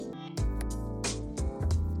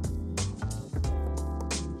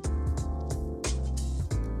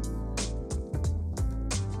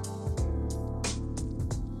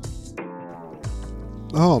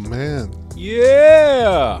Oh, man.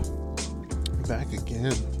 Yeah! Back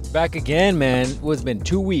again. Back again, man. It's been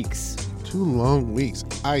 2 weeks. 2 long weeks.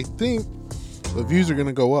 I think the views are going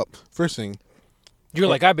to go up. First thing. You're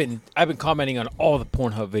like, I've been commenting on all the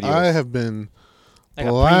Pornhub videos. I have been I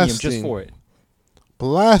got premium just for it.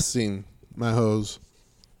 blasting my hose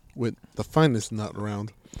with the finest nut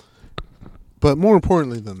around. But more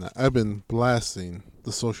importantly than that, I've been blasting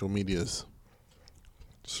the social medias.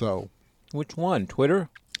 So. Which one? Twitter?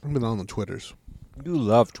 I've been on the Twitters. You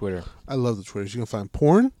love Twitter. I love the Twitters. You can find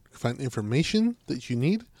porn. You can find information that you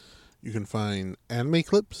need. You can find anime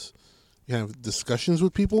clips. You can have discussions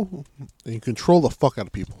with people. And you control the fuck out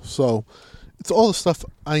of people. So it's all the stuff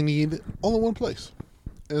I need all in one place.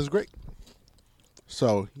 And it's great.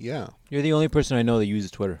 So, yeah. You're the only person I know that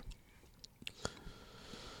uses Twitter.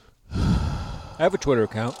 I have a Twitter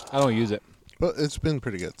account. I don't use it. But it's been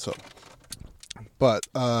pretty good. So, but,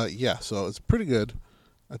 yeah. So it's pretty good.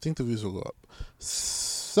 I think the views will go up.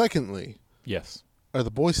 Secondly. Yes. Are the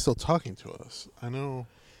boys still talking to us? I know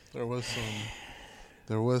there was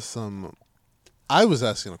some. I was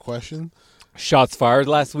asking a question. Shots fired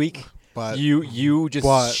last week. But you just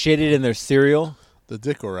shitted in their cereal. The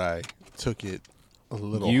dick or I took it a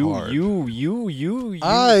little hard.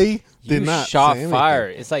 I did not shot say fire.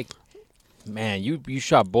 anything. It's like, man, you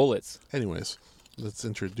shot bullets. Anyways, let's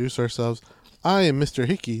introduce ourselves. I am Mr.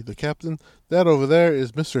 Hickey, the captain. That over there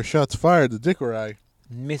is Mr. Shots Fired, the dick or I.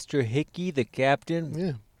 Mr. Hickey, the captain.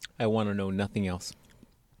 Yeah. I want to know nothing else.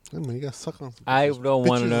 I mean, you got suck on. I don't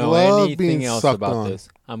want to know anything else about this.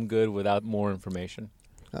 I'm good without more information.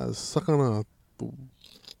 Suck on a,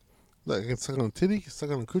 like, I can suck on a titty,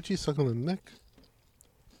 suck on a coochie, suck on a neck.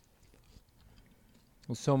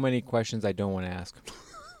 So many questions I don't want to ask.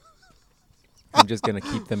 I'm just going to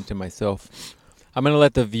keep them to myself. I'm going to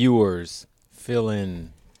let the viewers fill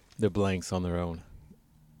in the blanks on their own.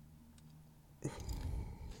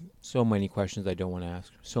 So many questions I don't want to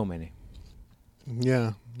ask. So many.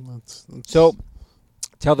 Yeah. So,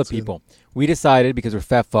 tell the people. We decided, because we're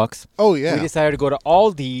fat fucks. Oh, yeah. We decided to go to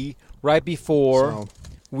Aldi right before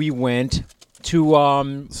we went to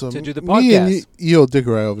do the podcast. Me and Eo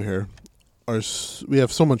Diggerai over here, we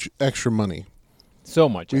have so much extra money. So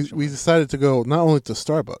much. We decided to go not only to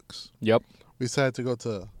Starbucks. Yep. We decided to go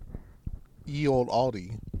to Old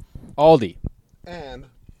Aldi. Aldi. And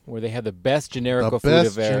where they have the best generic food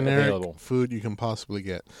available. Food you can possibly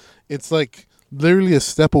get. It's like literally a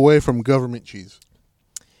step away from government cheese.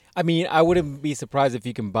 I mean, I wouldn't be surprised if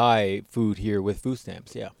you can buy food here with food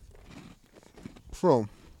stamps. Yeah. From.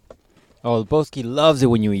 Oh, Boski loves it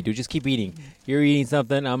when you eat, dude. Just keep eating. You're eating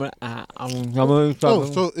something. I'm gonna eat something.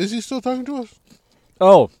 Oh, so is he still talking to us?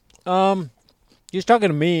 Oh, he's talking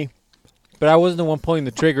to me, but I wasn't the one pulling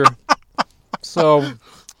the trigger. So,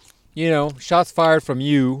 shots fired from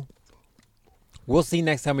you. We'll see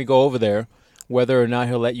next time we go over there whether or not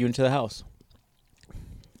he'll let you into the house.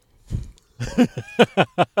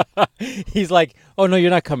 He's like, oh, no, you're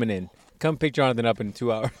not coming in. Come pick Jonathan up in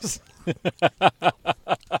 2 hours.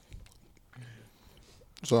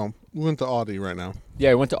 So, we went to Aldi right now. Yeah,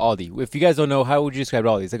 we went to Aldi. If you guys don't know, how would you describe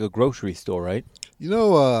Aldi? It's like a grocery store, right? You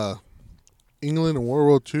know, England in World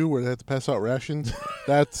War II where they had to pass out rations?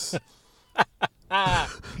 That's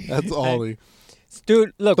Aldi.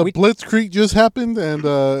 Dude, look. The Blitzkrieg just happened, and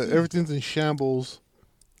everything's in shambles,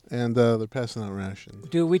 and they're passing out rations.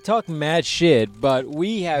 Dude, we talk mad shit, but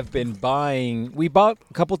we have been buying. We bought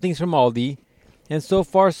a couple things from Aldi, and so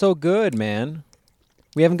far, so good, man.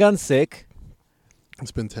 We haven't gotten sick.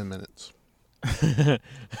 It's been 10 minutes.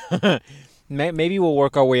 Maybe we'll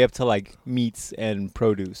work our way up to, like, meats and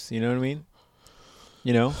produce. You know what I mean?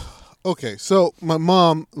 Okay, so my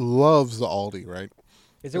mom loves the Aldi, right?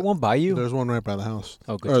 Is there one by you? There's one right by the house.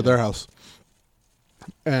 Oh, good. Or their house.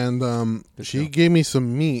 And she gave me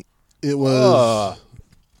some meat. It was,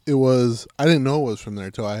 I didn't know it was from there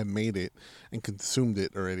until I had made it and consumed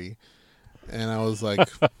it already. And I was like,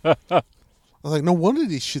 no wonder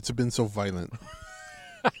these shits have been so violent.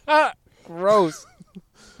 Gross.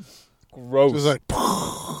 Gross. It was like,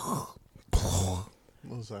 I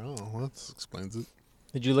was like, oh, that explains it.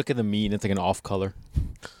 Did you look at the meat and it's like an off color?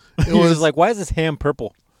 It was like, why is this ham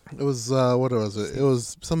purple? It was, what was it? It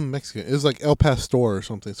was some Mexican. It was like El Pastor or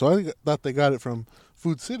something. So I thought they got it from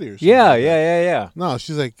Food City or something. Yeah. No,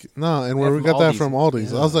 she's like, no, and where we got that from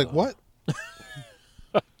Aldi's. Yeah. I was like, what?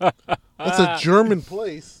 That's a German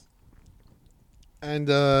place. And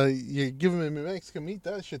you're giving me Mexican meat?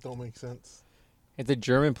 That shit don't make sense. It's a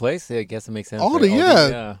German place? I guess it makes sense. Aldi,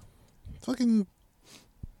 yeah. Fucking...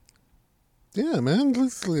 Yeah, man. It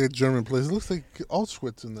looks like a German place. It looks like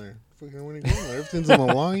Auschwitz in there. Fucking when you go in there, everything's on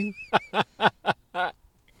the line.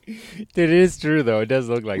 It is true though. It does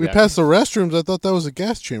look like we that. passed the restrooms. I thought that was a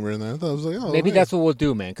gas chamber in there. I thought it was like, oh, Maybe hey, that's what we'll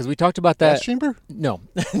do, man. Because we talked about that. gas chamber. No.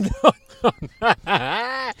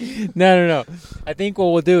 No. I think what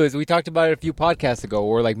we'll do is we talked about it a few podcasts ago,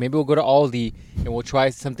 or like maybe we'll go to Aldi and we'll try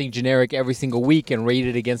something generic every single week and rate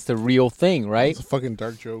it against the real thing, right? It's a fucking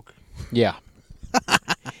dark joke. Yeah.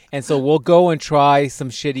 And so we'll go and try some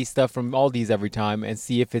shitty stuff from Aldi's every time and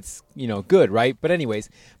see if it's, good, right? But anyways,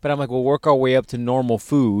 I'm like, we'll work our way up to normal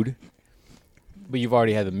food. But you've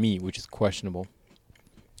already had the meat, which is questionable.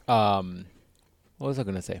 What was I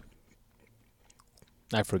going to say?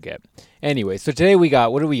 I forget. Anyway, so today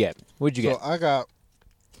what did we get? What did you get? So I got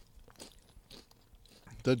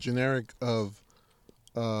the generic of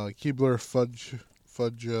Keebler fudge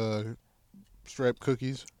stripe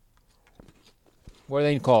cookies. What are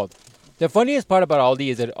they called? The funniest part about Aldi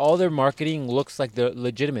is that all their marketing looks like the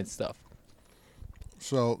legitimate stuff.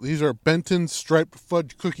 So these are Benton striped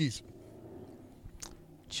fudge cookies.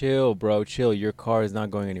 Chill, bro. Chill. Your car is not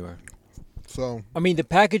going anywhere. So I mean, the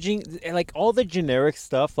packaging, like all the generic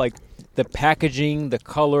stuff, like the packaging, the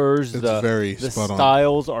colors, It's the very spot on.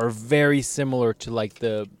 styles are very similar to like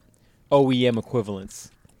the OEM equivalents,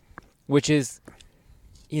 which is,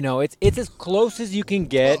 it's as close as you can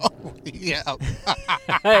get. yeah.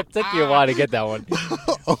 It took you a while to get that one.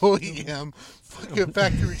 OEM. Fucking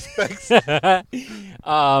factory specs.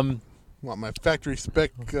 Want my factory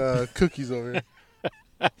spec cookies over here.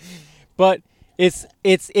 But it's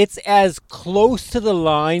as close to the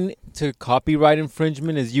line to copyright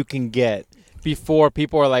infringement as you can get before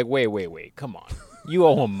people are like, wait, come on. You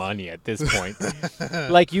owe them money at this point.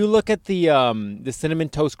 Like you look at the Cinnamon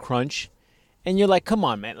Toast Crunch and you're like, come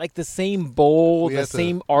on, man. Like the same bowl, the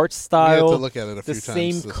same art style, We have to look at it a few the times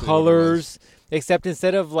same to see what it colors, except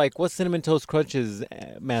instead of like, what's Cinnamon Toast Crunch's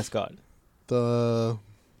mascot? I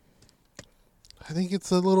think it's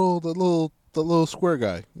the little square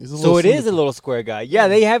guy. He's a So it is a cinnamon- little square guy. Yeah,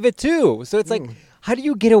 they have it too. So it's like, how do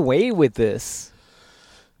you get away with this?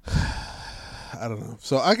 I don't know.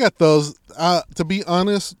 So I got those. To be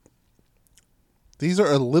honest, these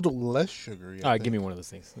are a little less sugary. All right, give me one of those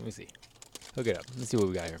things. Let me see. Hook it up. Let's see what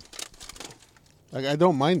we got here. Like, I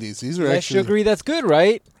don't mind these. These are Less actually sugary, that's good,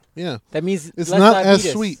 right? Yeah, That means it's less not as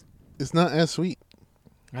diabetes. sweet. It's not as sweet.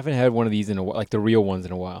 I haven't had one of these in a while, like the real ones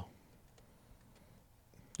in a while.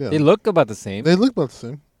 Yeah, They look about the same. They look about the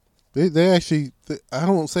same. They actually. I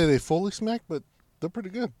don't say they fully smack, but they're pretty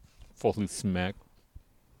good. Fully smack.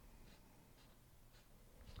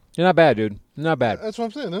 They're not bad, dude. They're not bad. That's what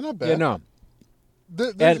I'm saying. They're not bad. Yeah, no.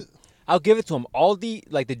 They're And I'll give it to them. All the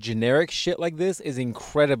generic shit like this is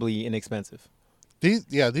incredibly inexpensive.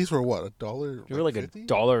 these were what, $1? They were like $1.50?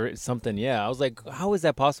 $1 something. Yeah, I was like, how is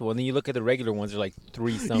that possible? And then you look at the regular ones; they're like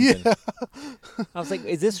 $3 something. Yeah. I was like,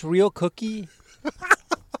 is this real cookie?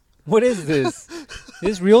 What is this? Is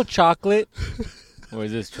this real chocolate? Or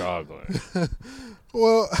is this chocolate?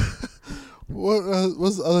 Well,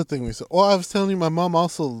 what's the other thing we saw? Well, I was telling you, my mom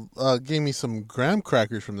also gave me some graham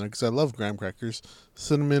crackers from there because I love graham crackers,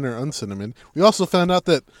 cinnamon or uncinnamon. We also found out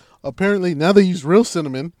that apparently now they use real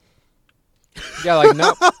cinnamon. Yeah, like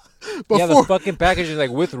no. Before, Yeah, the fucking package is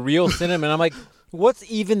like with real cinnamon. I'm like, what's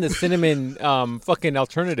even the cinnamon fucking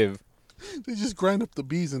alternative? they just grind up the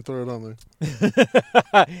bees and throw it on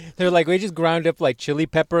there. They're like, we just ground up like chili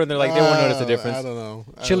pepper, and they're like, they won't notice the difference. I don't know.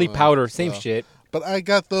 Chili powder, same So, shit. But I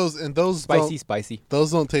got those, and those Spicy.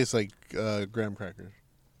 Those don't taste like graham crackers.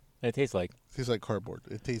 It tastes like It tastes like cardboard.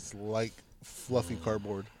 It tastes like fluffy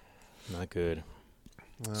cardboard. not good.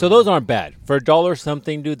 So those aren't bad for $1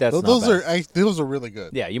 something, dude. That's Those not bad. those are really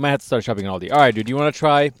good. Yeah, you might have to start shopping at Aldi. All right, dude. You want to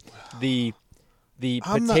try the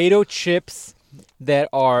I'm not- potato chips that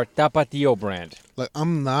are Tapatio brand? Like,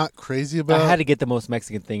 I'm not crazy about. I had to get the most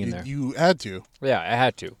Mexican thing in there. You had to. Yeah, I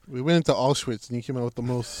had to. We went into Auschwitz and you came out with the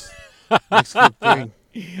most Mexican thing.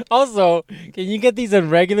 Also, can you get these in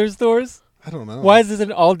regular stores? I don't know. Why is this an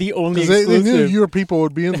Aldi only Because they knew exclusive? your people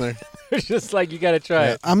would be in there. It's just like you got to try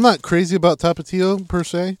Yeah, it. I'm not crazy about Tapatio per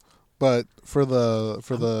se, but for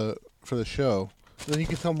the show, then you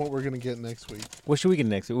can tell them what we're gonna get next week. What should we get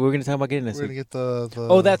next week? We're going to talk about getting next We're week. gonna get the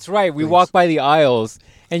Oh, that's right. We things. walked by the aisles,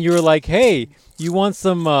 and you were like, "Hey, you want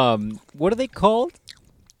some? What are they called?"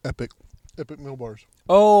 epic meal bars.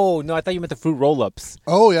 Oh no, I thought you meant the fruit roll-ups.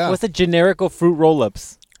 Oh yeah, What's the generical fruit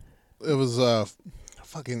roll-ups? it was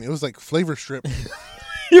it was like flavor strip,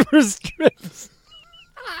 Flavor strips.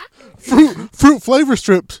 fruit flavor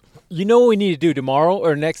strips. You know what we need to do tomorrow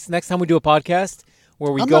or next time we do a podcast?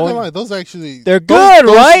 where we I'm go. not gonna lie, those actually They're those good,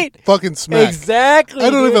 right? Fucking smack. Exactly. I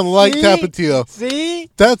don't dude. even like See? Tapatio. See,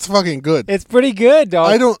 That's fucking good. it's pretty good, dog.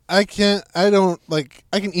 I don't like.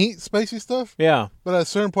 I can eat spicy stuff, Yeah, but at a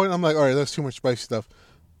certain point, I'm like, all right, that's too much spicy stuff.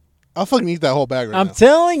 I'll fucking eat that whole bag right I'm now.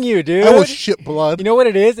 telling you, dude. I will shit blood. You know what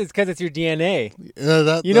it is? It's because it's your DNA.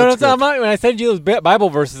 You know what I'm talking about? When I send you those Bible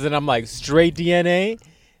verses and I'm like, straight DNA,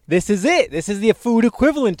 this is it. This is the food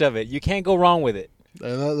equivalent of it. You can't go wrong with it.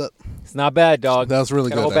 It's not bad, dog. That was really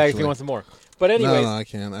Got good. a whole bag if actually. you want some more. But anyways. No, I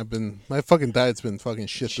can't. My fucking diet's been fucking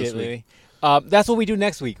shit this week. Lately. That's what we do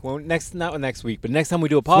next week. Well, not next week, but next time we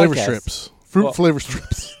do a podcast. Flavor strips. Fruit flavor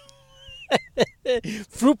strips.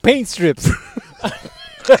 Fruit paint strips.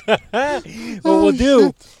 What we'll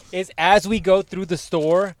do is as we go through the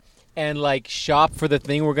store and like shop for the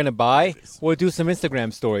thing we're gonna buy, we'll do some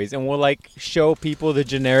Instagram stories and we'll like show people the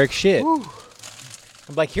generic shit. Whew.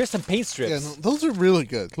 I'm like, here's some paint strips. Yeah, no, those are really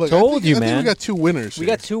good. Look, Told I think, you, I man. think we got 2 winners. We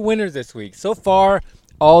here. got 2 winners this week. So far,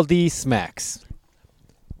 Aldi Smacks.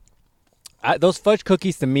 Those fudge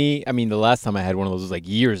cookies to me, I mean, the last time I had one of those was like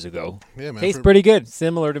years ago. Yeah, man. Tastes pretty good.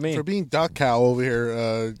 Similar to me. For being Doc Cow over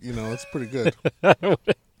here, it's pretty good.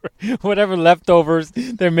 Whatever leftovers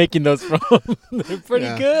they're making those from. They're pretty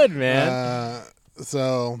Yeah. good, man.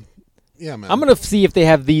 Yeah, man. I'm going to see if they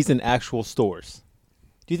have these in actual stores.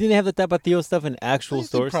 Do you think they have the Tapatio stuff in actual They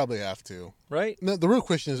stores? probably have to. Right? No, the real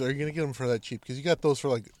question is, are you going to get them for that cheap? Because you got those for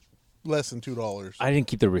like less than $2. I didn't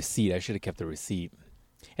keep the receipt. I should have kept the receipt.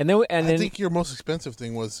 And I then think your most expensive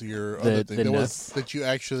thing was your The- other thing. the That was nuts. that you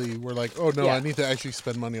actually were like, oh no, Yeah. I need to actually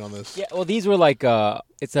spend money on this. yeah, well, these were like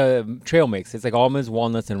it's a trail mix. It's like almonds,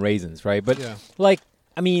 walnuts, and raisins, right? But Yeah. like,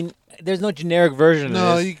 I mean, there's no generic version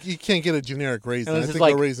No, of this. you can't get a generic raisin. And I it's think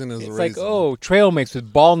like- a raisin is It's a like, raisin. oh, trail mix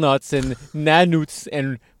with walnuts and nanuts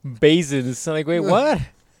and basins. So like, wait, what?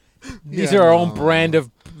 These Yeah, are our own no. brand of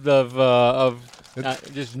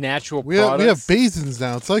just natural we have products. basins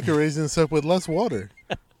now. It's like a raisin except with less water.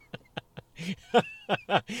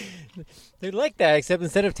 They're like that, except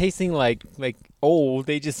instead of tasting like old,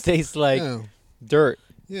 they just taste like yeah. dirt.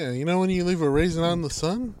 Yeah, you know when you leave a raisin out in the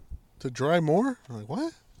sun to dry more? I'm like,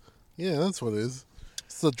 what? Yeah, that's what it is.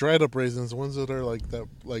 It's the dried up raisins, the ones that are like that,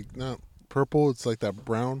 like not purple. It's like that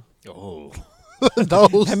brown. Oh,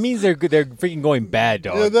 Those. that means they're good. They're freaking going bad,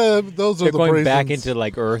 dog. Yeah, those are they're the going braisins. back into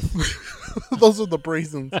like earth. Those are the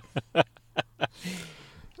braisins.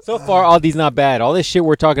 So far, Aldi's not bad. All this shit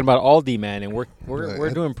we're talking about Aldi, man, and we're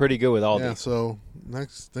Right. doing pretty good with Aldi. Yeah, so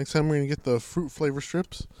next time we're gonna get the fruit flavor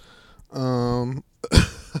strips.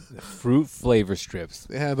 Fruit flavor strips.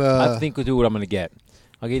 They had I think we'll do what I'm gonna get.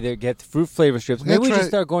 I'll either get the fruit flavor strips. Maybe we try- just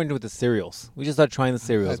start going with the cereals. We just start trying the I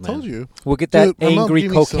cereals, man. told you. We'll get that Dude, my mom angry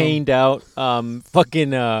gave me some- cocained out,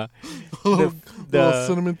 fucking Little the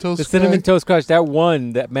cinnamon toast. the cinnamon crack. toast crunch. That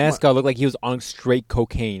one, that mascot looked like he was on straight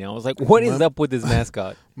cocaine. I was like, what is My- up with this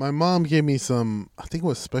mascot? My mom gave me some. I think it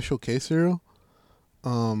was Special K cereal.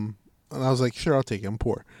 And I was like, sure, I'll take it. I'm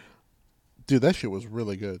poor. Dude, that shit was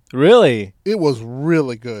really good. Really, It was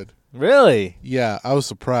really good. really. Yeah, I was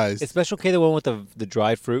surprised. Is Special K the one with the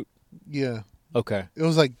dried fruit? Yeah, Okay, it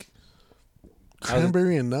was like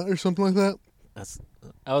cranberry and nut or something like that.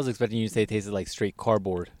 I was expecting you to say it tasted like straight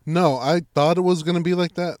cardboard. No, I thought it was gonna be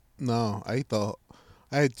like that. No, I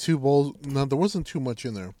had 2 bowls. No, there wasn't too much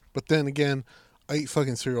in there. But then again, I eat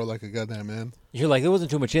fucking cereal like a goddamn man. You're like, there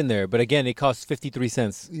wasn't too much in there, but again, it cost 53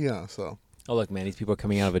 cents. Yeah, so Oh look, man, these people are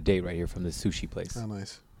coming out of a date right here from the sushi place. how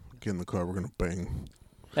nice. Get in the car. We're gonna bang.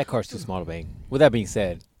 That car's too small to bang. With that being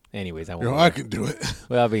said, anyways, I won't. I can do it. With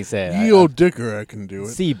that being said, Yo, Dicker, I can do it.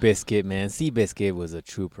 Seabiscuit, man. Seabiscuit was a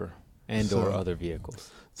trooper, and or So- other vehicles.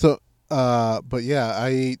 So, but yeah, I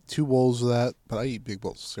ate 2 bowls of that, but I eat big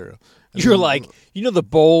bowls of cereal. And You're then- like, you know the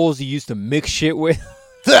bowls you used to mix shit with?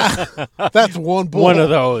 that's one bowl. One of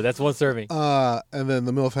those. That's one serving. And then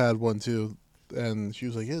the MILF had one too, and she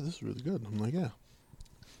was like, "Yeah, this is really good." I'm like, "Yeah."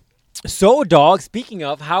 So, dog, speaking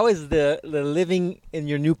of, how is the living in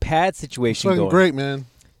your new pad It's situation fucking going? great, man.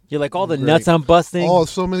 You're like, all the Great. nuts I'm busting. Oh,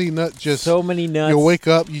 so many nuts. Just so many nuts. you wake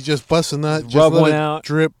up, you just bust a nut, just Rub let one it out.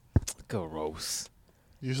 drip. Gross.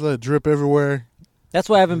 You just let it drip everywhere. That's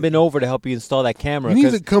why I haven't been over to help you install that camera. You need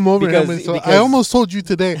 'cause- to come over and help me. because- So I because- almost told you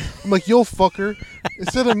today. I'm like, yo, fucker.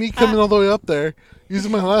 Instead of me coming all the way up there, using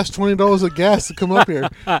my last $20 of gas to come up here,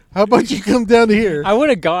 how about you come down here? I would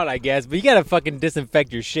have gone, I guess, but you gotta fucking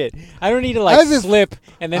disinfect your shit. I don't need to I like haven't- slip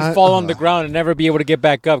and then fall on the ground and never be able to get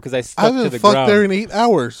back up because I I stuck to haven't the fucked ground. there in 8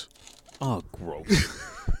 hours. Oh, gross.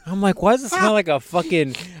 I'm like, why does it smell like a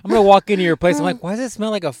fucking? I'm gonna walk into your place. I'm like, why does it smell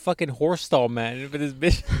like a fucking horse stall, man? But this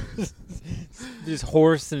bitch, just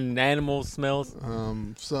horse and animal smells.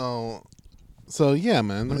 So yeah,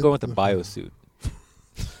 man. I'm gonna go with the biosuit.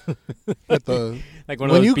 At the Like one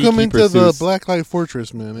of when those you come beekeeper into the suits. Blacklight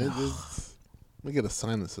Fortress, man, we get a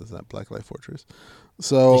sign that says that Blacklight Fortress.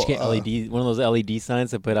 So You should get LED, one of those LED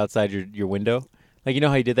signs to put outside your window. Like, you know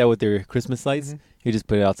how you did that with your Christmas lights? You just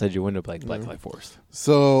put it outside your window, like Blacklight Forest.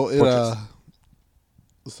 So it Fortress.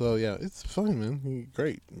 so yeah, it's fine, man.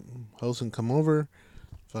 Great. Hosts can come over,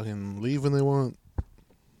 fucking leave when they want,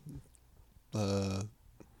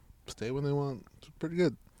 stay when they want. It's pretty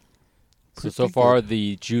good. So far,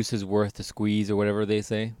 the juice is worth the squeeze, or whatever they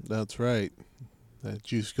say. That's right. That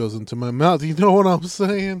juice goes into my mouth. You know what I'm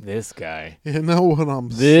saying? This guy. You know what I'm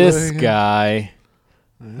This saying? guy.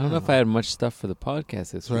 I don't know if I had much stuff for the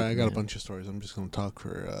podcast this week. Sorry, I got a man. bunch of stories. I'm just going to talk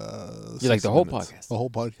for You like 60 the whole minutes. podcast? The whole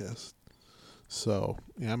podcast. So,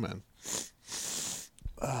 yeah, man.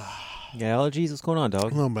 You got allergies? What's going on,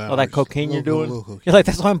 dog? No, man. All that cocaine you're doing? Little cocaine. You're like,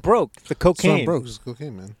 that's why I'm broke. The So cocaine. I'm broke. It's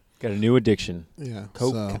cocaine, man. Got a new addiction. Yeah.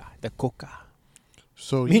 Coca. The coca.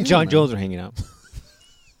 So Me and yeah, John man. Jones are hanging out.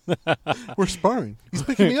 We're sparring. He's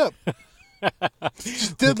picking me up.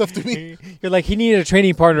 Just deadlifted me. You're like, he needed a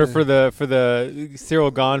training partner for the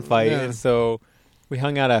Cyril Gahn fight, Yeah. and so we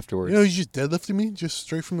hung out afterwards. You know, he's just deadlifting me, just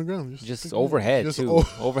straight from the ground. Just picking me up. overhead, Just too.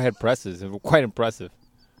 Overhead presses. Quite impressive.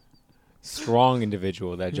 Strong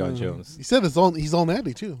individual, that John Jones. He said he's all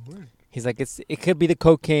natty, too. Weird. He's like, it could be the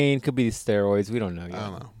cocaine, could be the steroids. We don't know yet. I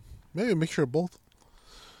don't know. Maybe a mixture of both.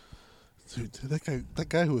 Dude, that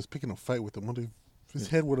guy who was picking a fight with him, his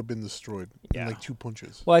head would have been destroyed in Yeah. like 2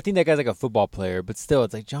 punches. Well, I think that guy's like a football player, but still,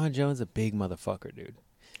 it's like John Jones, a big motherfucker, dude.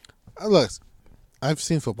 Look, I've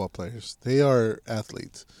seen football players. They are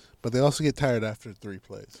athletes, but they also get tired after 3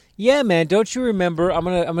 plays. Yeah, man. Don't you remember? I'm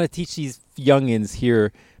gonna teach these youngins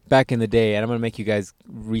here back in the day, and I'm gonna make you guys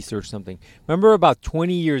research something. Remember about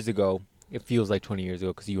 20 years ago? It feels like 20 years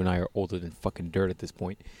ago because you and I are older than fucking dirt at this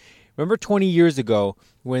point. Remember 20 years ago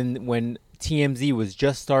when TMZ was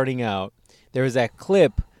just starting out? There was that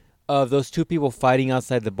clip of those two people fighting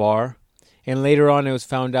outside the bar, and later on it was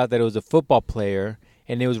found out that it was a football player,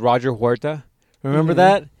 and it was Roger Huerta. Remember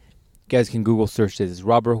that? You guys can Google search this. It's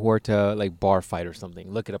Robert Huerta, like bar fight or something.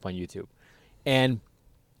 Look it up on YouTube. And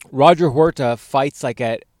Roger Huerta fights like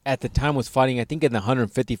at the time was fighting, I think, in the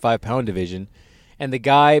 155-pound division. And the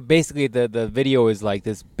guy, basically the video is like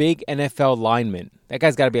this big NFL lineman. That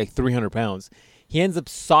guy's got to be like 300 pounds. He ends up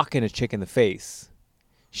socking a chick in the face.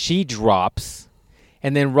 She drops.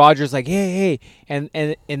 And then Roger's like, hey. And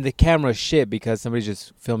the camera's shit because somebody's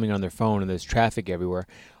just filming on their phone and there's traffic everywhere.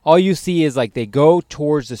 All you see is like they go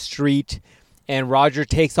towards the street and Roger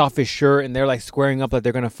takes off his shirt and they're like squaring up like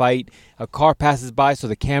they're going to fight. A car passes by so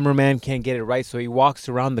the cameraman can't get it right. So he walks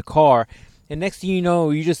around the car. And next thing you know,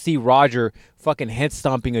 you just see Roger fucking head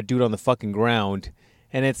stomping a dude on the fucking ground.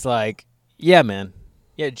 And it's like, yeah, man.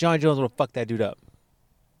 Yeah, John Jones would have fucked that dude up.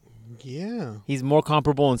 Yeah. He's more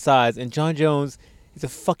comparable in size. And John Jones, he's a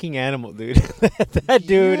fucking animal, dude. That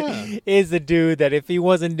dude is the dude that if he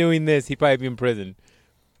wasn't doing this, he'd probably be in prison.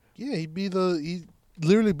 Yeah, he'd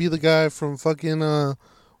literally be the guy from fucking,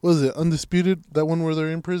 what is it, Undisputed? That one where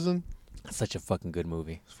they're in prison? Such a fucking good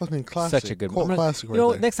movie. It's fucking classic. Such a good Cult movie. classic You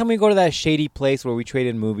know, there. next time we go to that shady place where we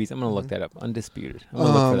traded movies, I'm going to look that up. Undisputed. I'm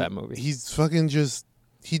going to look for that movie. He's fucking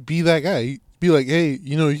he'd be that guy. He'd be like, hey,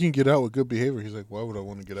 you can get out with good behavior. He's like, why would I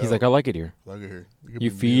want to get out? He's like, I like it here. I like it here.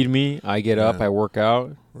 You feed me, I get up, Yeah. I work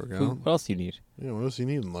out. Work What out. else do you need? Yeah, what else you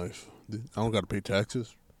need in life? I don't got to pay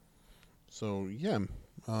taxes. So, yeah.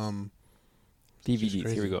 DVDs.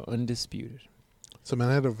 crazy. Here we go. Undisputed. So, man,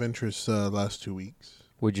 I had adventures last 2 weeks.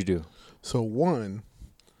 What'd you do? So, one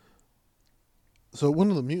of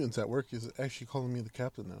the mutants at work is actually calling me the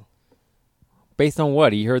captain now. Based on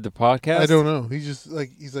what? He heard the podcast? I don't know. He's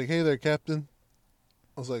like, hey there, captain.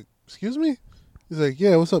 I was like, excuse me? He's like,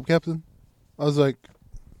 yeah, what's up, captain? I was like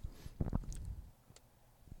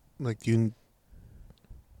you.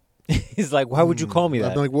 He's like, why would you call me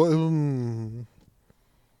that? I'm like, what? I'm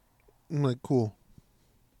like, cool.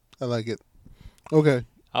 I like it. Okay.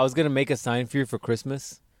 I was going to make a sign for you for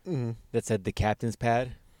Christmas Mm-hmm. that said the captain's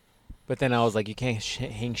pad. But then I was like, you can't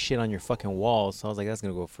hang shit on your fucking walls. So I was like, that's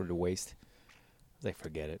going to go for the waste. I was like,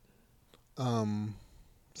 forget it.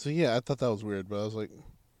 So yeah, I thought that was weird, but I was like,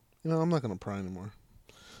 I'm not gonna pry anymore.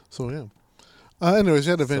 So yeah. Anyways,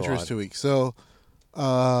 I had adventures odd. 2 weeks. So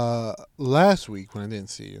last week when I didn't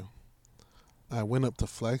see you, I went up to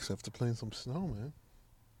Flex after playing some snow, man.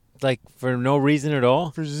 Like, for no reason at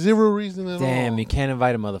all? For zero reason at all. Damn, you can't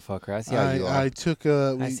invite a motherfucker. I see how you are. I took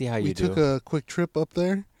a. I see how you we do. took a quick trip up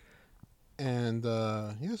there, and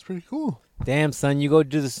yeah, it's pretty cool. Damn, son, you go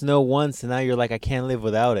do the snow once, and now you're like, I can't live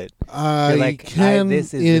without it. I like, can,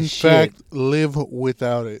 this is the in shit. fact, live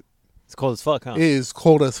without it. It's cold as fuck, huh? It is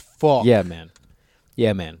cold as fuck. Yeah, man.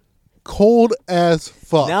 Yeah, man. Cold as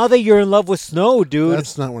fuck. Now that you're in love with snow, dude,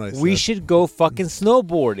 That's not what I said. we should go fucking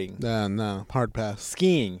snowboarding, Nah. Hard pass.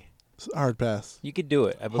 skiing. Hard pass. You could do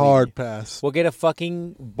it. I believe Hard you. pass. We'll get a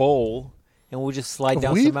fucking bowl and we'll just slide Of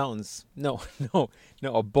down weed? some mountains. No,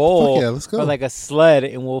 a bowl. Fuck yeah, let's go. Or like a sled,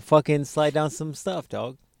 and we'll fucking slide down some stuff,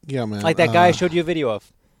 dog. Yeah, man. Like that guy I showed you a video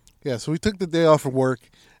of. Yeah, so we took the day off of work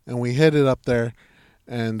and we headed up there,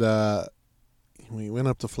 and we went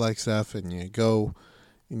up to Flagstaff, and you go,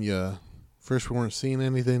 and first we weren't seeing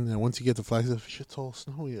anything, and once you get to Flagstaff, shit's all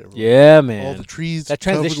snowy everywhere. Yeah, man. All the trees. That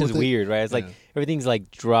covered transition is with it. weird, right? It's like Yeah. everything's like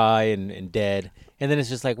dry and dead, and then it's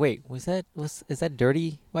just like, wait, is that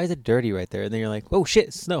dirty? Why is it dirty right there? And then you're like, oh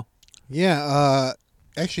shit, snow. Yeah,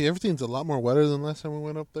 actually, everything's a lot more wetter than last time we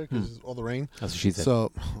went up there because all the rain. That's what she said.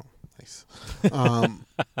 So, nice.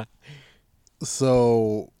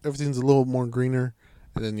 So everything's a little more greener,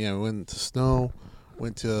 and then we went to snow.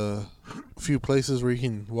 Went to a few places where you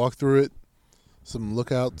can walk through it, some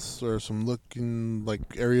lookouts or some looking like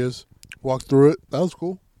areas. Walk through it. That was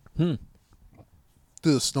cool. Did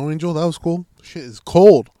the snow angel. That was cool. Shit is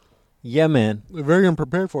cold. Yeah, man. They're very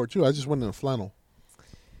unprepared for it too. I just went in a flannel.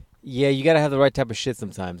 Yeah, you gotta have the right type of shit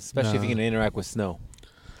sometimes, especially if Nah. you're gonna interact with snow.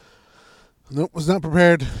 Nope, was not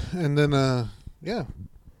prepared. And then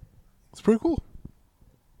it's pretty cool.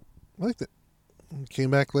 I liked it.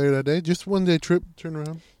 Came back later that day. Just one day trip. Turn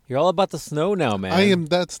around. You're all about the snow now, man. I am.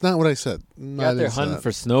 That's not what I said. You're out there hunting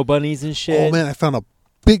for snow bunnies and shit. Oh man, I found a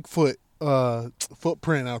Bigfoot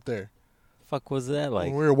footprint out there. Fuck was that like?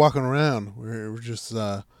 When we were walking around. We were just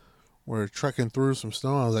we're trekking through some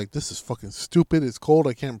snow. I was like, "This is fucking stupid. It's cold.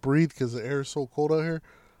 I can't breathe because the air is so cold out here."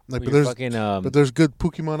 I'm like, Well, you're fucking, but there's good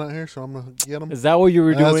Pokemon out here, so I'm gonna get them. is that what you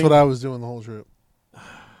were doing? That's what I was doing the whole trip.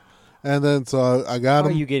 And then so I got How are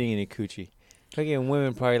them. you getting any coochie? Fucking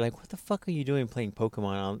women probably like, what the fuck are you doing playing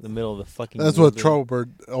Pokemon out in the middle of the fucking? That's what wilderness?"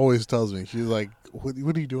 Troublebird always tells me. She's like, what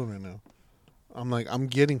are you doing right now? I'm like, I'm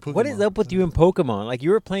getting Pokemon. What is up with you in Pokemon? Like you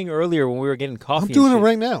were playing earlier when we were getting coffee. I'm and doing it shit.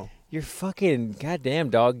 right now. You're fucking goddamn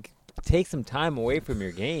dog. Take some time away from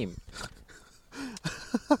your game.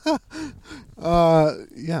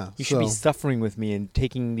 Yeah. You should be so- suffering with me and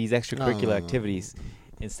taking these extracurricular no. activities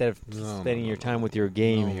instead of No, spending no, your no, time no. with your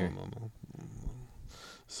game No, here. no.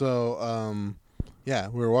 So,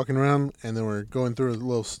 we were walking around, and then we're going through a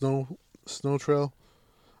little snow trail.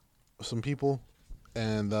 Some people,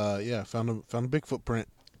 and found a big footprint.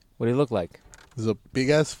 What do you look like? There's a big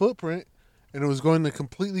ass footprint, and it was going in a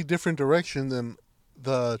completely different direction than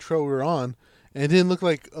the trail we were on, and it didn't look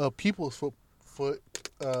like people's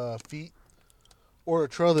feet or a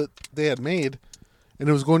trail that they had made, and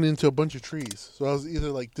it was going into a bunch of trees. So I was either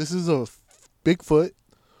like, this is a Bigfoot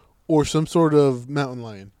or some sort of mountain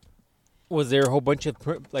lion. Was there a whole bunch of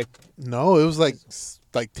No, it was like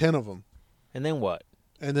 10 of them, and then what?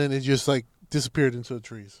 and then it just like disappeared into the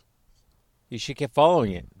trees. You should keep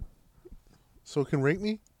following it. So it can rate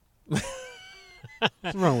me. What's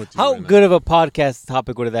wrong with you? How right now? good of a podcast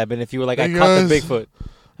topic would it have been if you were like, I Hey, caught the guys. Bigfoot.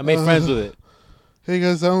 I made friends with it. Hey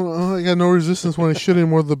guys, I got no resistance when I shit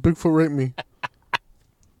anymore. The Bigfoot raped me.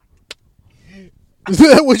 Is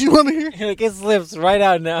that what you want to hear? Like it slips right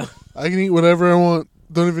out now. I can eat whatever I want.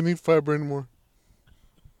 Don't even need fiber anymore.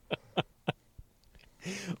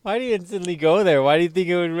 Why do you instantly go there? Why do you think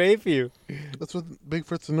it would rape you? That's what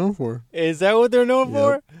Bigfoots are known for. Is that what they're known Yep.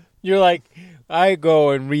 for? You're like, I go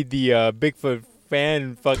and read the Bigfoot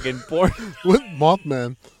fan fucking porn. What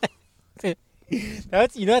Mothman?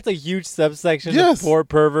 That's a huge subsection Yes. of poor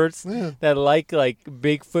perverts Yeah, that like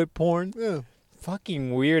Bigfoot porn. yeah.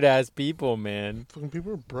 Fucking weird ass people, man. Fucking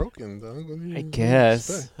people are broken, dog. What do you I guess.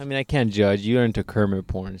 expect? I mean, I can't judge. You're into Kermit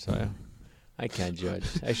porn, so I can't judge.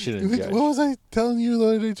 I shouldn't judge. What was I telling you the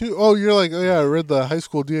other day too? Oh, you're like, oh yeah, I read the high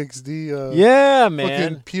school DxD. Yeah, Fucking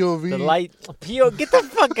man. POV. The light get the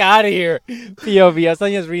fuck out of here. POV. I was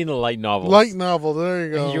telling you I was reading the light novels. Light novel. There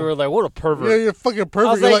you go. And you were like, what a pervert. Yeah, you're fucking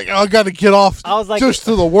perfect. was You're like- like, oh, I got to get off. I was like- just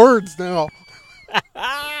to the words now.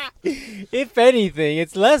 If anything,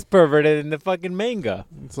 it's less perverted than the fucking manga.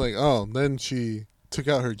 It's like, oh, then she took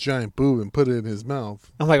out her giant boob and put it in his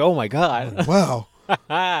mouth. I'm like, oh my god. Wow.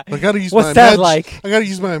 I gotta use What's my that like? I gotta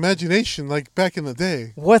use my imagination like back in the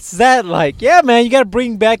day. What's that like? Yeah, man, you gotta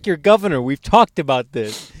bring back your governor. We've talked about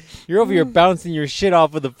this. You're over here bouncing your shit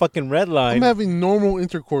off of the fucking red I'm line. having normal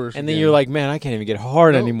intercourse. And then again. you're like, man, I can't even get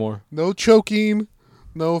hard No. anymore. no choking,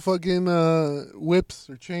 no fucking whips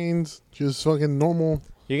or chains, just fucking normal.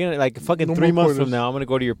 You're gonna like fucking No 3 more months from quarters. now. I'm gonna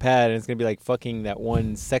go to your pad and it's gonna be like fucking that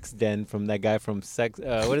one sex den from that guy from Sex.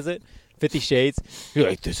 What is it? 50 Shades. You're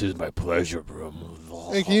like, this is my pleasure, bro.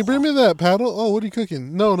 Hey, can you bring me that paddle? Oh, what are you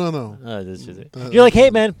cooking? No. That's just it. You're like,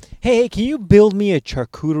 hey, man. Hey, can you build me a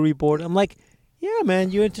charcuterie board? I'm like, yeah,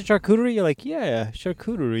 man. You into charcuterie? You're like, yeah,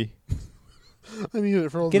 charcuterie. I need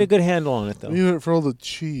it for all Get a good handle on it, though. I need it for all the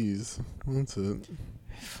cheese. That's it.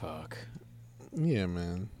 Fuck. Yeah,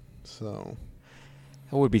 man. So.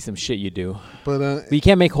 That would be some shit you do. But you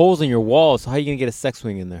can't make holes in your walls, so how are you going to get a sex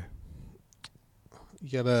swing in there?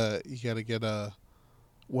 you gotta get a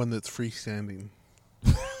one that's freestanding.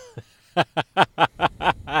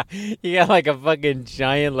 You got like a fucking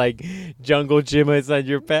giant like jungle gym inside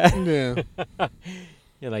your pad. Yeah.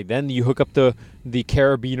 You're like, then you hook up the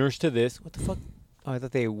carabiners to this. What the fuck? Oh, I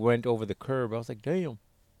thought they went over the curb. I was like, damn.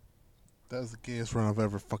 That was the gayest run I've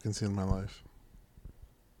ever fucking seen in my life.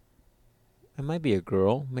 It might be a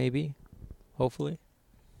girl, maybe. Hopefully.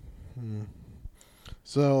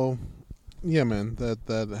 So, yeah, man,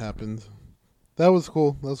 that happened. That was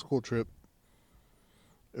cool. That was a cool trip.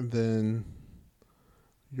 And then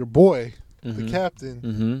your boy, the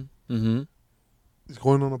captain, is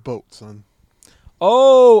going on a boat, son.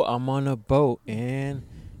 Oh, I'm on a boat and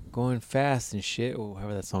going fast and shit. Oh,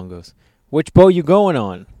 however that song goes. Which boat you going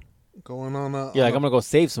on? Going on a... Yeah, like I'm going to go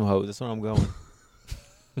save some hoes. That's where I'm going.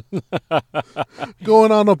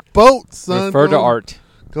 Going on a boat, son. Refer to art.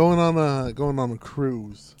 Going on a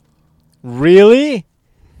cruise. Really?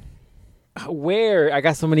 Where? I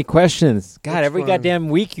got so many questions. God, That's every fine. goddamn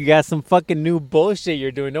week you got some fucking new bullshit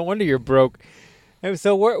you're doing. No wonder you're broke. And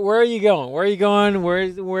so where are you going? Where are you going?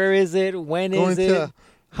 Where is it? When is it?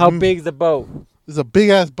 How big's the boat? It's a big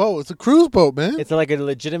ass boat. It's a cruise boat, man. It's like a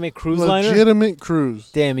legitimate cruise liner? Legitimate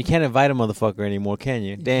cruise. Damn, you can't invite a motherfucker anymore, can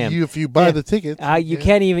you? Damn. If you buy the tickets. You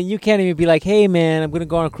can't even be like, hey man, I'm gonna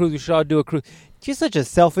go on a cruise. We should all do a cruise. You're such a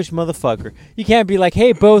selfish motherfucker. You can't be like,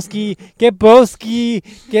 hey Boski, get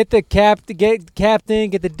the captain,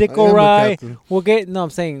 get the Dicko ride. I'm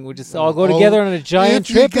saying we'll just all go together on a giant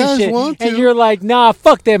trip and shit. And you're like, nah,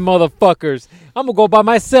 fuck them motherfuckers. I'm gonna go by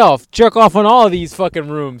myself. Jerk off on all of these fucking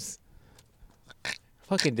rooms.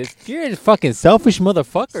 You're a fucking selfish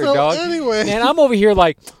motherfucker, dog. Anyway. Man, I'm over here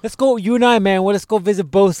like, let's go, you and I, man, let's go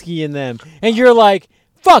visit Boski and them. And you're like,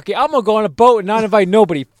 fuck it, I'm gonna go on a boat and not invite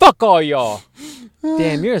nobody. Fuck all y'all.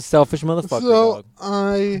 Damn, you're a selfish motherfucker,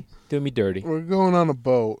 dog. Doing me dirty. We're going on a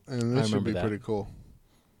boat, and this should be pretty cool.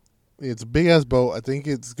 It's a big ass boat. I think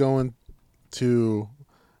it's going to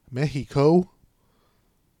Mexico.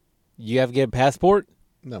 You have to get a passport?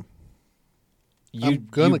 No. You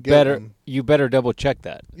better double check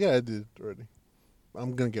that. Yeah, I did already.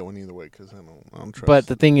 I'm gonna get one either way because I don't trust. But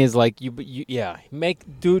the thing is, like,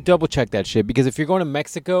 double check that shit, because if you're going to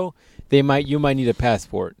Mexico, you might need a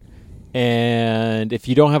passport, and if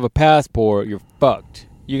you don't have a passport, you're fucked.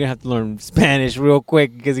 You're gonna have to learn Spanish real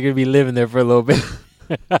quick because you're gonna be living there for a little bit.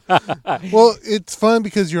 Well, it's fun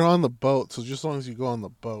because you're on the boat, so just as long as you go on the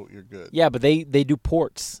boat, you're good. Yeah, but they do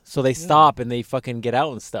ports, so they stop and they fucking get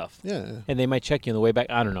out and stuff. Yeah. And they might check you on the way back.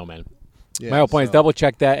 I don't know, man. Yeah, my whole point is double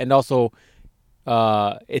check that, and also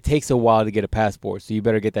it takes a while to get a passport, so you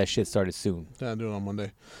better get that shit started soon. Yeah, I'll do it on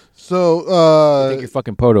Monday. So take your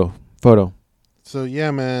fucking photo. So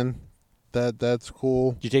yeah, man, that's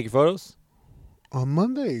cool. Did you take your photos on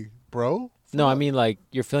Monday, bro? No, I mean, like,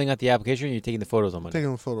 you're filling out the application and you're taking the photos on Monday.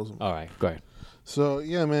 Taking the photos on Monday. All right, go ahead. So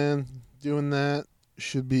yeah, man, doing that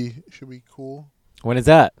should be cool. When is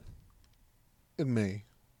that? In May.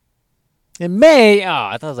 In May? Oh,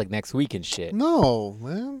 I thought it was like next week and shit. No,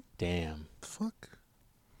 man. Damn. Fuck.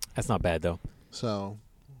 That's not bad though. So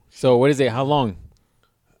what is it? How long?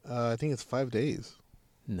 I think it's 5 days.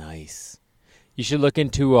 Nice. You should look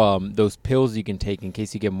into those pills you can take in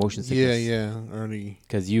case you get motion sickness. Yeah, already.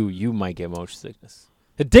 Because you might get motion sickness.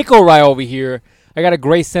 The Dicko Rye over here, I got a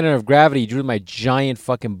great center of gravity due to my giant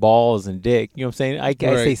fucking balls and dick. You know what I'm saying? I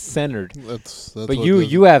say centered. That's but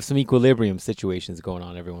you have some equilibrium situations going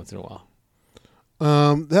on every once in a while.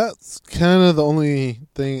 That's kind of the only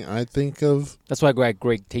thing I think of. That's why I got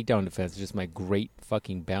great takedown defense. It's just my great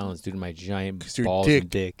fucking balance due to my giant balls and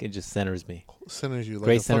dick. It just centers me. Centers you like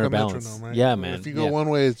great a center fucking balance. metronome, right? Yeah, man. If you go one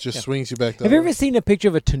way, it just swings you back the other way. Have you ever seen a picture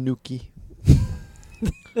of a tanuki?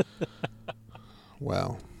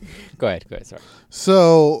 Wow. Go ahead. Sorry.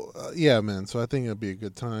 So, yeah, man. So I think it'll be a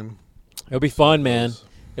good time. It'll be fun, man.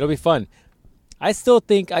 It'll be fun. I still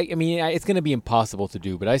think, it's going to be impossible to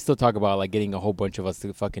do, but I still talk about, like, getting a whole bunch of us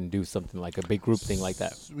to fucking do something, like a big group thing like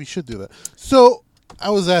that. We should do that. So,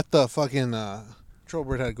 I was at the fucking,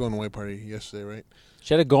 Trowbird had a going away party yesterday, right?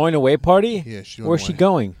 She had a going away party? Yeah, Where's she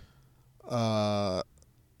going?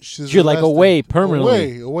 She's like away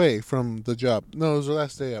permanently. Away from the job. No, it was her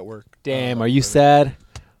last day at work. Damn, are you sad?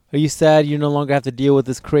 Are you sad you no longer have to deal with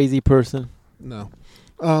this crazy person? No.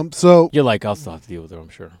 So You're like, I'll still have to deal with her, I'm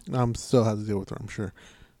sure. I'm still have to deal with her, I'm sure.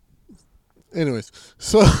 Anyways,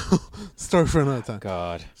 so story for another time.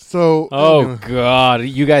 God. So Oh, anyway, God.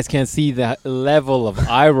 You guys can't see the level of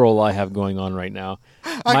eye roll I have going on right now.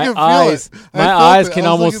 I can feel eyes, it. My felt eyes it. can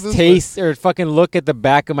I was looking almost this way. taste or fucking look at the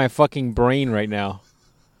back of my fucking brain right now.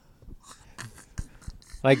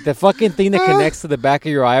 Like the fucking thing that connects to the back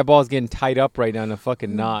of your eyeball is getting tied up right now in a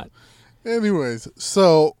fucking knot. Anyways,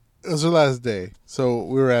 so it was our last day. So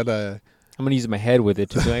we were at a. I'm gonna use my head with it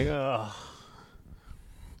to be like, ugh.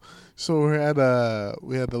 So we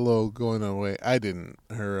had a little going away. I didn't.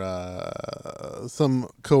 Her some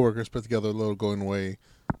coworkers put together a little going away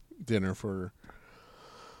dinner for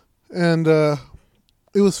her, and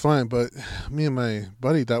it was fine. But me and my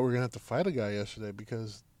buddy thought we were gonna have to fight a guy yesterday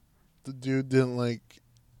because the dude didn't like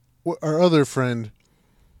our other friend.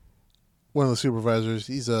 One of the supervisors.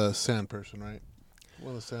 He's a sand person, right?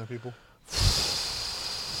 One of the sand people.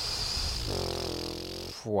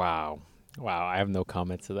 Wow. I have no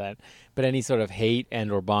comments to that. But any sort of hate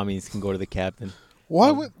and or bombings can go to the captain. Why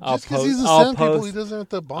would just because he's a sand people, he doesn't have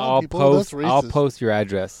to bomb people? That's racist. I'll post your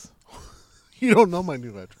address. You don't know my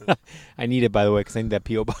new address. I need it, by the way, because I need that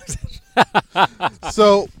P.O. box.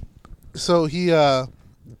 So he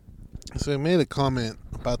made a comment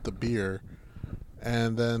about the beer,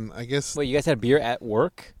 and then I guess Wait, you guys had beer at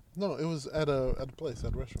work? no, it was at a place,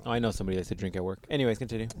 at a restaurant. Oh, I know somebody that said drink at work. Anyways,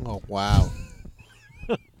 continue. Oh wow!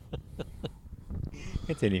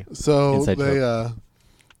 Continue. So Inside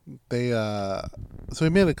so he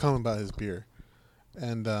made a comment about his beer,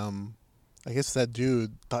 and I guess that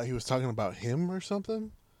dude thought he was talking about him or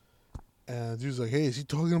something. And the dude's like, "Hey, is he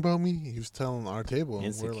talking about me?" He was telling our table. And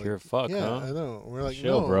Insecure we're like, fuck, yeah, huh? I know. We're like,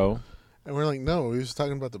 Chill, no, bro. And we're like, no, he was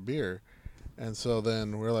talking about the beer. And so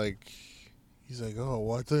then we're like, he's like, oh,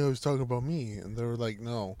 well, I thought he was talking about me. And they were like,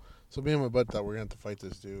 no. So me and my bud thought we were going to have to fight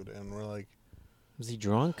this dude. And we're like, Was he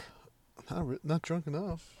drunk? not drunk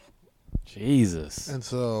enough. Jesus. And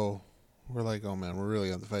so we're like, oh, man, we're really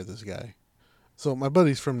going to fight this guy. So my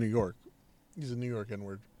buddy's from New York. He's a New York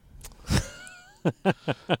N-word.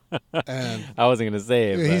 And I wasn't going to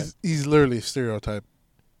say it, yeah, but he's literally a stereotype,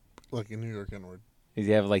 like a New York N-word. does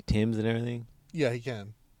he have like Tim's and everything? Yeah, he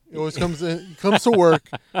can. He always comes in. He comes to work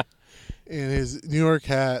in his New York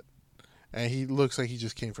hat, and he looks like he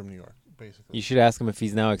just came from New York, basically. You should ask him if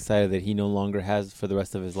he's now excited that he no longer has, for the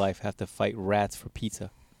rest of his life, have to fight rats for pizza.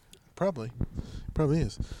 Probably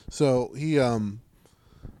is. So he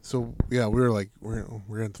so yeah, we were like, we're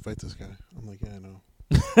gonna have to fight this guy. I'm like, yeah, I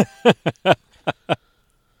know.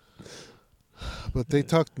 But they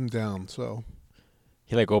talked him down. So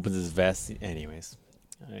He like opens his vest. Anyway,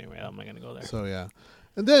 I'm not gonna go there. so yeah,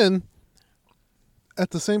 and then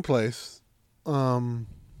at the same place, my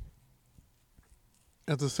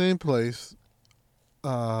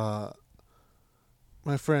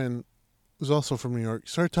friend who's also from New York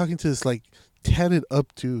started talking to this like tatted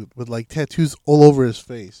up dude with like tattoos all over his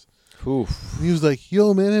face. Oof. And he was like,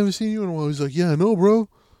 yo, man, I haven't seen you in a while. He's like, yeah, I know, bro.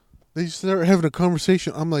 They start having a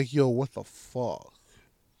conversation. I'm like, yo, what the fuck?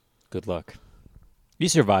 Good luck. You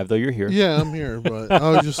survived though. You're here. Yeah, I'm here, but I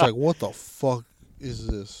was just like, what the fuck is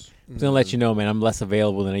this? I'm gonna let you know, man. I'm less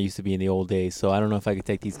available than I used to be in the old days, so I don't know if I could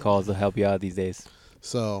take these calls to help you out these days.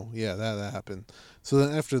 So yeah, that happened. So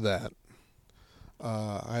then after that,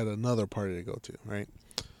 I had another party to go to, right?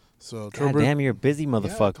 So God damn, you're a busy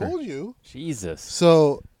motherfucker. Yeah, I told you. Jesus.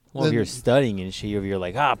 So Well, if then you're studying and shit, you're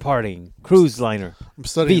like, partying, cruise liner, I'm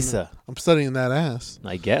studying visa. I'm studying that ass.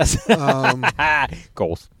 I guess.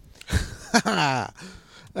 Goals.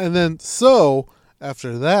 And then so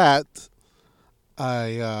after that,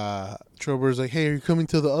 Trober's like, hey, are you coming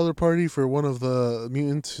to the other party for one of the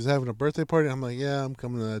mutants who's having a birthday party? I'm like, yeah, I'm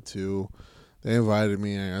coming to that too. They invited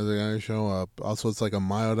me. I was like, I show up. Also, it's like a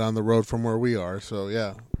mile down the road from where we are. So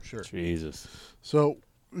yeah, sure. Jesus. So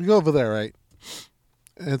we go over there, right?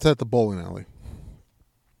 And it's at the bowling alley.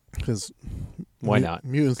 Because Why not?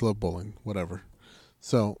 Mutants love bowling, whatever.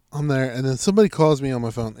 So I'm there, and then somebody calls me on my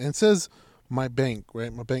phone, and it says my bank,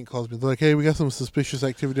 right? My bank calls me. They're like, hey, we got some suspicious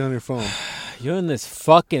activity on your phone. You're in this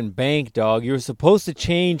fucking bank, dog. You were supposed to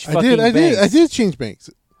change fucking I banks. did change banks.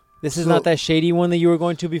 This is So- not that shady one that you were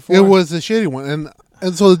going to before? It was a shady one,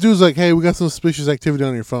 and so the dude's like, hey, we got some suspicious activity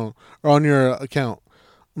on your phone or on your account.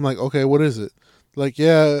 I'm like, okay, what is it? Like,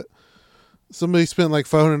 yeah, somebody spent like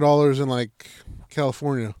 $500 in like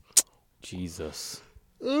California. Jesus.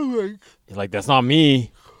 I'm You're like, that's not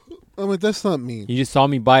me. like, that's not me. You just saw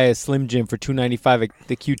me buy a Slim Jim for $2.95 at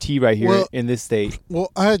the QT right here Well- in this state.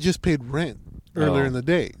 Well, I had just paid rent earlier Oh. in the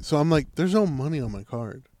day, so I'm like, there's no money on my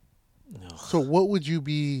card. So what would you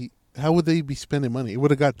be? How would they be spending money? It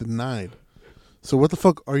would have got denied. So what the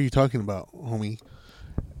fuck are you talking about, homie?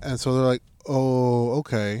 And so they're like, oh,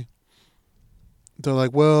 okay. They're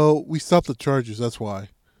like, well, we stopped the charges. That's why.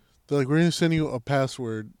 They're like, we're gonna send you a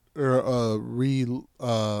password or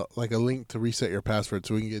like a link to reset your password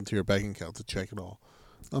so we can get into your bank account to check it all.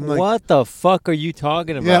 I'm like, what the fuck are you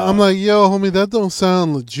talking about? yeah, I'm like, yo, homie, that don't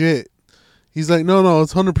sound legit. He's like, no,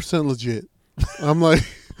 it's 100% legit. I'm like,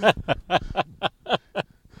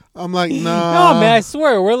 nah. No, man, I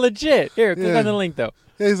swear, we're legit. Here, click Yeah. on the link, though.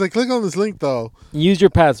 Yeah, he's like, click on this link though. Use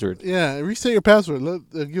your password. Yeah, reset your password.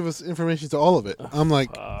 Give us information to all of it. I'm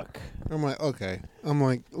like, Fuck. okay. I'm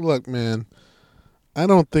like, look, man, I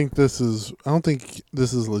don't think this is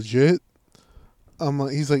legit. I'm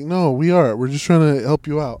like, he's like, no, we are. We're just trying to help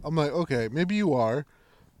you out. I'm like, okay, maybe you are,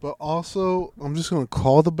 but also I'm just gonna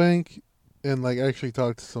call the bank and like actually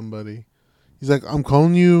talk to somebody. He's like, I'm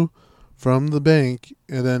calling you from the bank,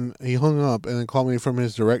 and then he hung up and then called me from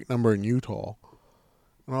his direct number in Utah.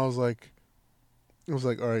 And I was like, all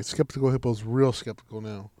right, Skeptical Hippo's real skeptical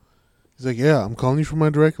now. He's like, yeah, I'm calling you from my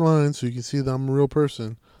direct line so you can see that I'm a real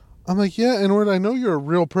person. I'm like, yeah, in order I know you're a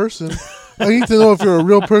real person, I need to know if you're a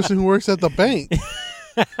real person who works at the bank.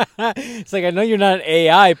 It's like, I know you're not an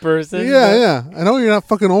AI person. Yeah. I know you're not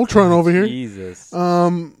fucking Ultron over here. Jesus.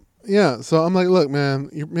 Yeah, so I'm like, look, man,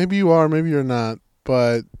 maybe you are, maybe you're not,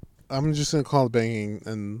 but I'm just going to call the banking,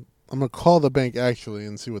 and I'm going to call the bank actually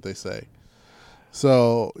and see what they say.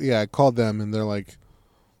 So, yeah, I called them, and they're like,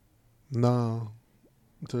 no,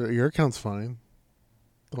 your account's fine.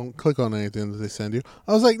 Don't click on anything that they send you.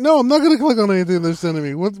 I was like, no, I'm not going to click on anything they're sending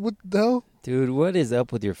me. What the hell? Dude, what is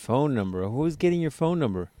up with your phone number? Who's getting your phone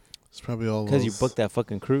number? It's probably all Because you those- booked that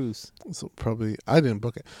fucking cruise. So probably I didn't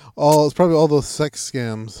book it. It's probably all those sex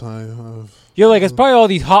scams. I've You're like, it's probably all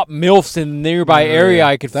these hot MILFs in the nearby area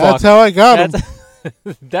I could That's fuck. how I got them.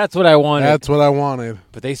 That's what I wanted. That's what I wanted.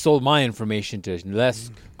 But they sold my information to less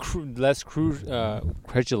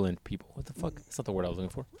credulent people. What the fuck? That's not the word I was looking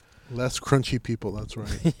for. Less crunchy people. That's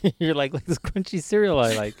right. You're like this crunchy cereal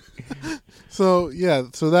I like. So yeah,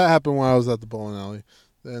 so that happened when I was at the bowling alley.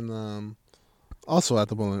 Then also at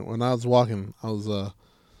the bowling, when I was walking, I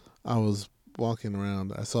was walking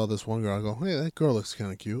around. I saw this one girl. I go, hey, that girl looks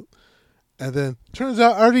kind of cute. And then turns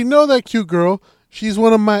out I already know that cute girl. She's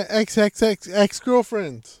one of my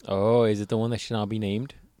ex-girlfriends. Oh, is it the one that should not be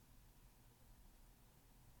named?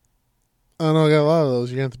 I don't know. I got a lot of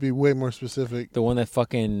those. You have to be way more specific. The one that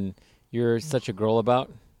fucking you're such a girl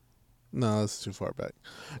about? No, that's too far back.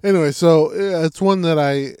 Anyway, so it's one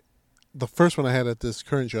that the first one I had at this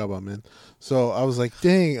current job I'm in. So I was like,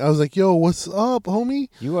 dang. I was like, yo, what's up, homie?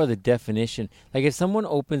 You are the definition. Like, if someone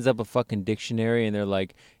opens up a fucking dictionary and they're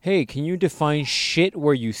like, hey, can you define shit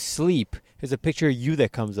where you sleep? There's a picture of you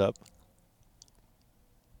that comes up.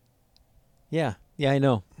 Yeah, I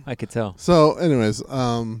know. I could tell. So, anyways,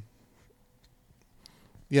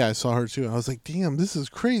 yeah, I saw her too. I was like, damn, this is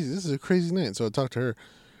crazy. This is a crazy night. So I talked to her,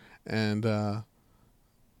 and the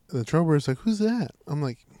Trober's like, who's that? I'm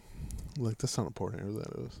like, that's not important. Who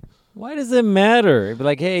that is. Why does it matter? It'd be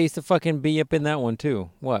like, hey, I used to fucking be up in that one too.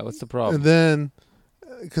 What? What's the problem? And then,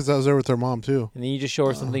 because I was there with her mom too. And then you just show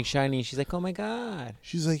her something shiny, and she's like, oh my God.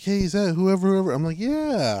 She's like, hey, is that whoever? I'm like,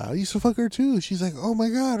 yeah, I used to fuck her too. She's like, oh my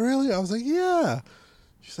God, really? I was like, yeah.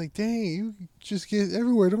 She's like, dang, you just get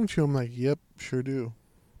everywhere, don't you? I'm like, yep, sure do.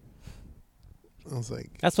 I was like,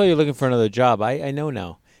 That's why you're looking for another job. I know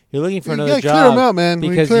now. You're looking for you another gotta job. clear them out, man. When you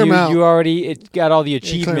Because clear 'em out, you already got all the you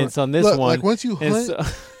clear 'em achievements out. on this Look, one. Like once you And hunt so,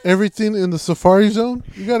 everything in the safari zone,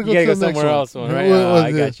 you gotta go you gotta to go the next somewhere one. else, right? What-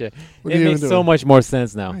 I got you. what It are you makes even so doing? much more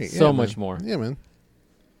sense now. Right, So yeah, much man. more. Yeah, man.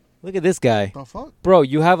 Look at this guy. The fuck? Bro,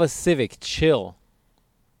 you have a Civic. Chill.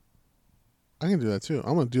 I can do that too.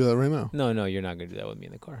 I'm gonna do that right now. No, you're not going to do that with me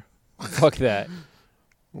in the car. Fuck that.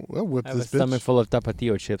 I'll whip I have a this stomach bitch. full of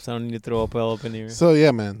Tapatio chips. I don't need to throw up all up in here. So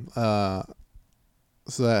yeah, man.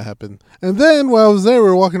 So that happened, and then while I was there, we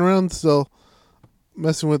were walking around still,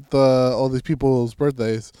 messing with all these people's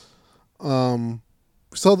birthdays.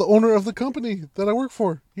 Saw the owner of the company that I work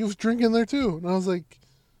for. He was drinking there too, and I was like,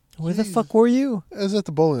 Where the Jesus. fuck were you? I was at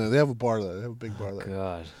the bowling alley. They have a bar there. They have a big bar there.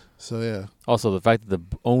 God. So yeah. Also, the fact that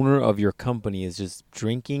the owner of your company is just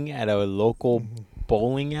drinking at a local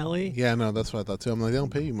bowling alley? Yeah, no, that's what I thought too. I'm like, they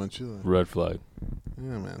don't pay you much either. Red flag.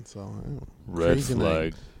 Yeah, man. So yeah. Red Crazy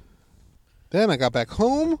flag. night. Then I got back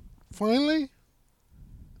home finally.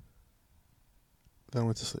 Then I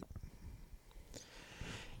went to sleep.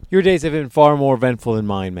 Your days have been far more eventful than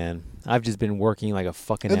mine, man. I've just been working like a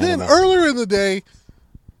fucking And then animal. earlier in the day,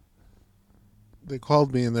 they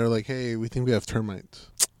called me and they're like, "Hey, we think we have termites."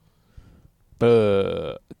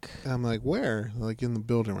 Fuck. And I'm like, where? Like, in the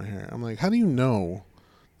building right here. I'm like, how do you know?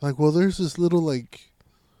 Like, well, there's this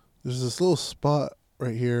little spot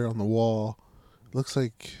right here on the wall. Looks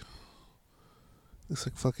like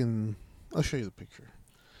fucking. I'll show you the picture.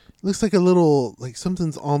 Looks like a little, like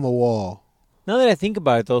something's on the wall. Now that I think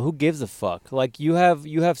about it, though, who gives a fuck? Like, you have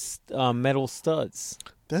metal studs.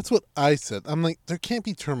 That's what I said. I'm like, there can't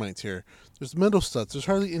be termites here. There's metal studs. There's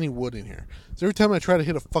hardly any wood in here. So every time I try to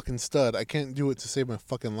hit a fucking stud, I can't do it to save my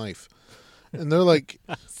fucking life. And they're like,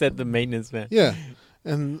 said the maintenance man. yeah.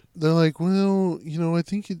 And they're like, well, I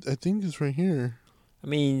think it's right here. I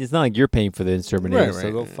mean, it's not like you're paying for the exterminator, Right.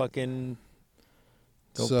 so go fucking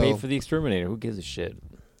pay for the exterminator. Who gives a shit?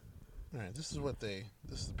 All right, this is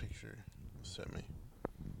the picture you sent me.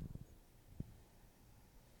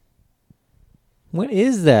 What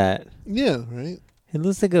is that? Yeah, right? It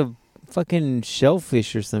looks like a fucking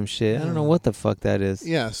shellfish or some shit. I don't know what the fuck that is.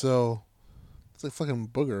 Yeah, so it's like fucking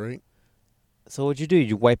booger, right? So what'd you do? Did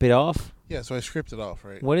you wipe it off? Yeah, so I scraped it off,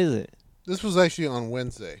 right? What is it? This was actually on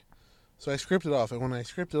Wednesday. So I scraped it off, and when I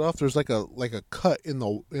scraped it off, there's like a cut in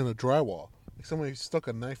the drywall. Like somebody stuck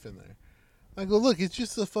a knife in there. I go, look, it's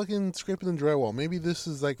just a fucking scraping in drywall. Maybe this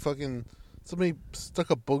is like fucking somebody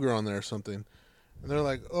stuck a booger on there or something. And they're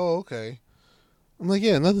like, oh, okay. I'm like,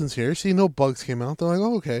 yeah, nothing's here. See, no bugs came out. They're like,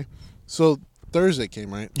 oh, okay. So Thursday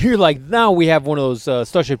came, right? You're like, now we have one of those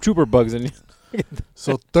Starship Trooper bugs in.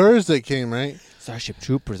 So Thursday came, right? Starship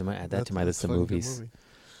Troopers. I might add that to my list of That's a fucking good movies. movie.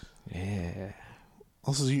 Yeah.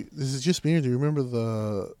 Also, this is just me, or do you remember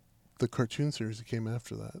the cartoon series that came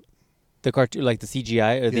after that? The cartoon, like the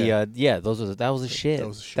CGI, or that was the shit. That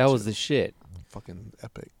was the shit. That was the shit. Fucking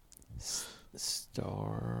epic.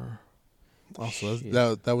 Star. Also, Shit.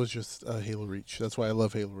 that was just Halo Reach. That's why I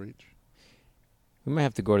love Halo Reach. We might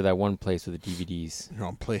have to go to that one place with the DVDs. Here,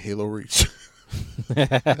 I'll play Halo Reach.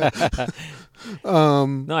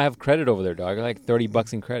 No, I have credit over there, dog. I like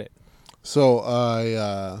 $30 in credit. So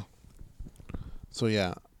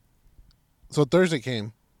So Thursday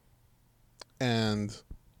came, and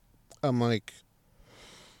I'm like,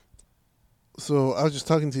 so I was just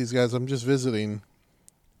talking to these guys. I'm just visiting,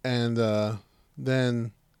 and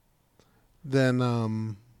then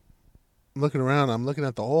looking around. I'm looking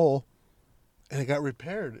at the hole, and it got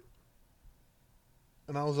repaired.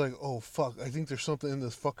 And I was like, oh fuck! I think there's something in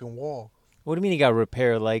this fucking wall. What do you mean you got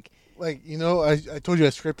repaired? Like, I told you I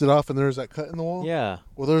scraped it off, and there was that cut in the wall. yeah.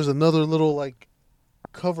 Well, there was another little like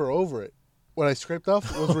cover over it. What I scraped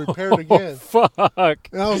off was repaired again. Fuck.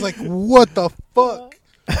 And I was like, what the fuck?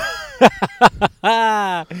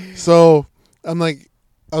 So I'm like,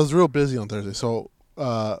 I was real busy on Thursday. So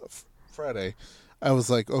Friday, I was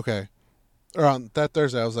like, okay. Or on that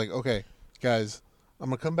Thursday, I was like, okay, guys, I'm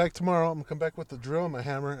going to come back tomorrow. I'm going to come back with the drill and my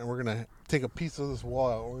hammer, and we're going to take a piece of this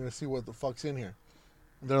wall out. We're going to see what the fuck's in here.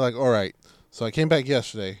 And they're like, all right. So I came back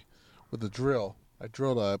yesterday with the drill. I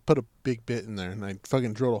put a big bit in there, and I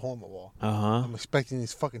fucking drilled a hole in the wall. Uh-huh. I'm expecting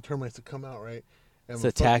these fucking termites to come out, right? And To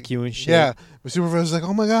attack you and shit. Yeah. My supervisor's like,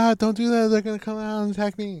 oh my God, don't do that. They're going to come out and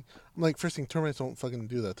attack me. I'm like, first thing, termites don't fucking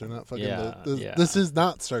do that. They're not fucking... Yeah. This is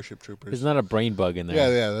not Starship Troopers. There's not a brain bug in there.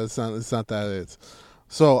 Yeah, it's not that it is.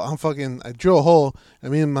 So I drill a hole,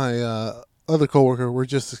 and me and my other coworker, we're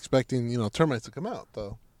just expecting, termites to come out,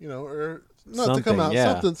 though. Or not Something, to come out,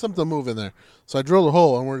 yeah. something to move in there. So I drilled a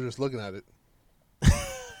hole, and we're just looking at it.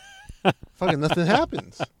 Fucking nothing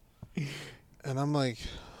happens. And I'm like,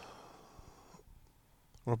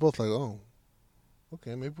 we're both like, oh,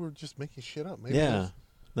 okay, maybe we're just making shit up. Maybe Yeah.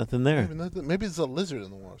 Nothing there. Maybe it's a lizard in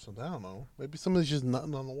the wall or something. I don't know. Maybe somebody's just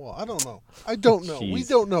nutting on the wall. I don't know. We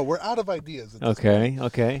don't know. We're out of ideas. At this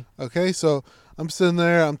point. Okay, so I'm sitting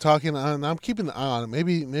there, I'm talking, and I'm keeping an eye on it.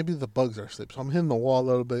 Maybe the bugs are asleep. So I'm hitting the wall a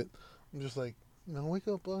little bit. I'm just like, wake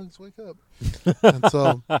up, bugs, wake up.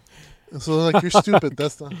 and so they're like, you're stupid.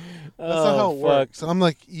 That's not how it works. So I'm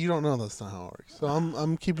like, you don't know that's not how it works. So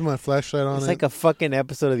I'm keeping my flashlight on It's it. like a fucking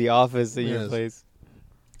episode of The Office in your place.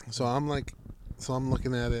 So I'm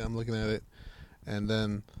looking at it, and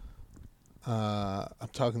then I'm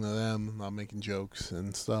talking to them, I'm making jokes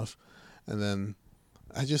and stuff, and then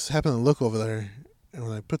I just happen to look over there, and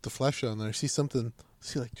when I put the flashlight on there, I see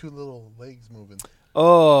like two little legs moving.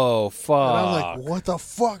 Oh, fuck. And I'm like, what the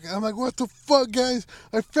fuck? I'm like, what the fuck, guys?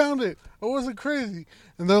 I found it. I wasn't crazy.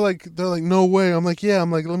 And they're like, no way. I'm like, yeah. I'm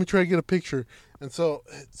like, let me try to get a picture. And so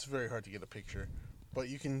it's very hard to get a picture, but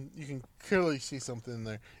you can clearly see something in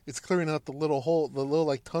there. It's clearing out the little hole, the little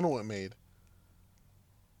like tunnel it made.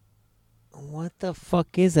 What the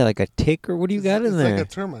fuck is that? Like a tick, or what do you got in there? It's like a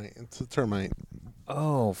termite. It's a termite.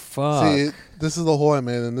 Oh, fuck. See, this is the hole I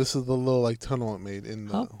made, and this is the little like tunnel it made.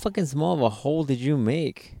 How fucking small of a hole did you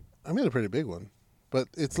make? I made a pretty big one, but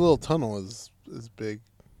its little tunnel is big.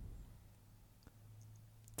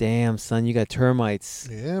 Damn, son, you got termites.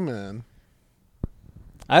 Yeah, man.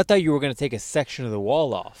 I thought you were gonna take a section of the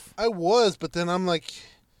wall off. I was, but then I'm like,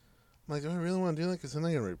 do I really want to do that? Because then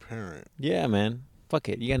I gotta repair it. Yeah, man. Fuck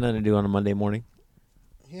it. You got nothing to do on a Monday morning.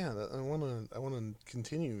 Yeah, I want to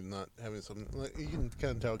continue not having something. Like, you can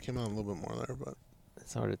kind of tell it came out a little bit more there, but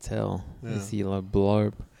It's hard to tell. Yeah. You see like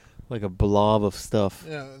blurb, like a blob of stuff.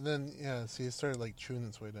 yeah. Then see, it started like chewing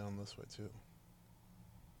its way down this way too.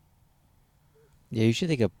 Yeah, you should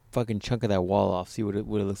take a fucking chunk of that wall off. See what it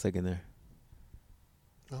looks like in there.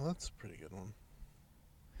 Oh, that's a pretty good one.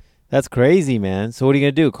 That's crazy, man. So what are you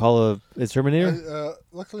gonna do? Call a exterminator?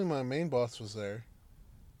 Luckily, my main boss was there.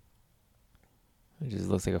 It just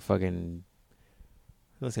looks like a fucking.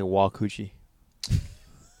 It looks like a wall coochie.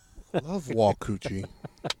 Love wall coochie.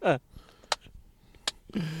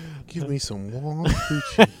 Give me some wall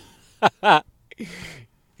coochie.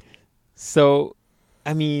 So,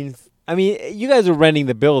 I mean, you guys are renting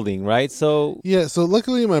the building, right? So Yeah, so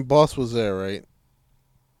luckily my boss was there, right?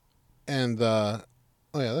 And oh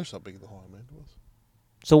yeah, there's how big the hall I made was.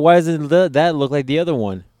 So why doesn't that look like the other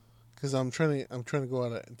one? Because I'm trying to go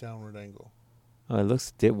at a downward angle. Oh, it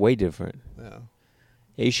looks way different. Yeah.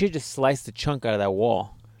 Yeah, you should just slice the chunk out of that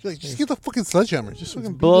wall. Like, just get the fucking sledgehammer. Just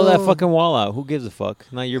fucking Blow that fucking wall out. Who gives a fuck?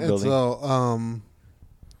 Not your And building.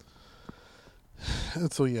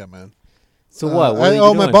 So yeah, man. So what? What are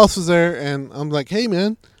you my doing? boss was there, and I'm like, hey,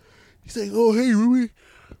 man. He's like, oh, hey, Ruby.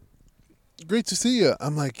 Great to see you.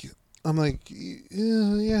 I'm like,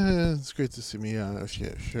 yeah, it's great to see me. Yeah,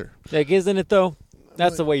 sure. Like, isn't it though?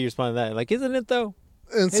 That's Like- the way you respond to that. Like, isn't it though?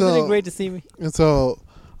 And Isn't it great to see me? And so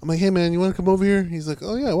I'm like, hey, man, you want to come over here? He's like,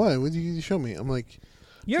 oh yeah, why? What did you show me? I'm like,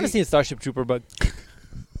 You ever Hey. seen a Starship Trooper bug?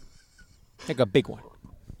 Like a big one.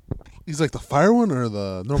 he's like, the fire one or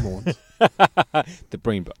the normal one? The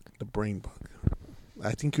brain bug. The brain bug.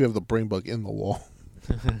 I think you have the brain bug in the wall.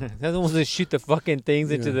 That's the ones that shoot the fucking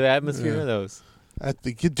things into Yeah. the atmosphere. Yeah. Of those. I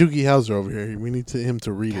think get Doogie Howser over here. We need him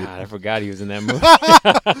to read God, I forgot he was in that movie.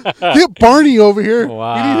 it. Get Barney over here. We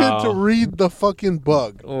need him to Wow. read the fucking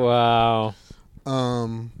bug. Wow.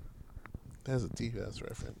 That's a deep ass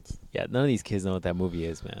reference. Yeah, none of these kids know what that movie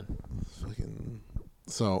is, man. Fucking.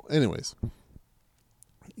 So, anyways,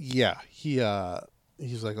 yeah, he's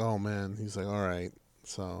like, oh man, he's like, all right.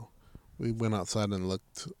 So we went outside and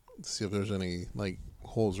looked to see if there's any like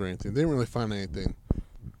holes or anything. They didn't really find anything.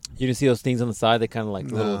 You didn't see those things on the side that kind of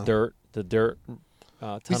like little No. dirt, the dirt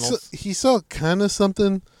tunnels? He saw kind of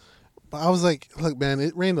something, but I was like, look, man,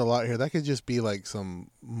 it rained a lot here. That could just be like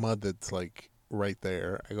some mud that's like right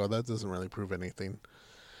there. I go, that doesn't really prove anything.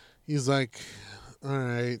 He's like, all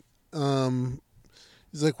right.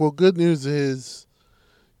 He's like, well, good news is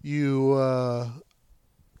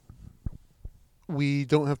we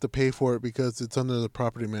don't have to pay for it because it's under the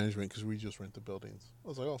property management because we just rent the buildings. I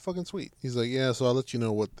was like, oh, fucking sweet. He's like, yeah, so I'll let you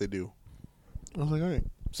know what they do. I was like, all right.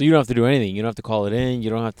 So you don't have to do anything. You don't have to call it in. You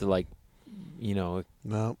don't have to like,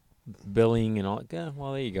 No. billing and all. Yeah,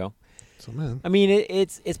 well, there you go. So, man. I mean,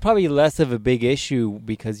 it's probably less of a big issue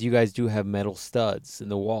because you guys do have metal studs in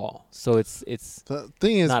the wall, so it's The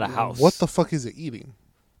thing is, Not a house. what the fuck is it eating?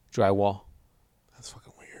 drywall. That's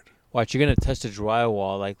fucking weird. Watch, you're gonna touch the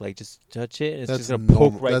drywall, like just touch it, and it's That's just gonna poke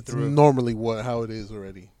normal. right That's through. normally how it is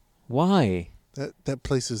already. Why? That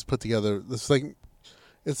place is put together. It's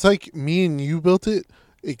like me and you built it,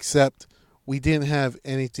 except we didn't have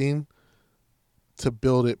anything to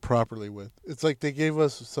build it properly with. It's like they gave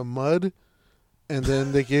us some mud, and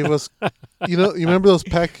then they gave us, you remember those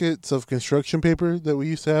packets of construction paper that we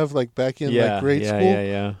used to have like back in like grade school?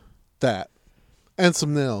 Yeah. That, and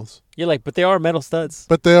some nails. You're like, but they are metal studs.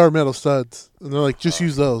 But they are metal studs, and they're like, just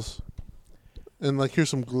use those, and like here's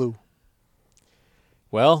some glue.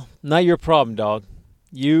 Well, not your problem, dog.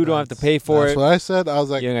 You don't have to pay for That's it. what I said. I was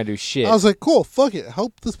like, You don't gotta do shit. I was like, cool, fuck it.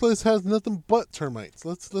 Hope this place has nothing but termites.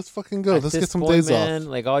 Let's fucking go. At Let's this get some point, days man, off.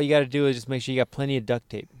 like all you gotta do is just make sure you got plenty of duct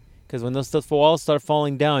tape. Because when those stuff walls start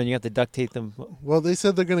falling down, you have to duct tape them. Well, they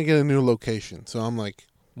said they're gonna get a new location, so I'm like,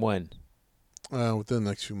 When? within the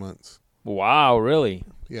next few months. Wow, really?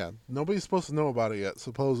 Yeah, nobody's supposed to know about it yet,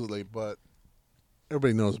 supposedly, but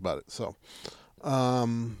everybody knows about it. So,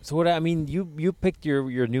 So what? I mean, you picked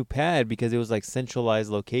your new pad because it was like centralized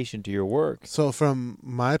location to your work. so from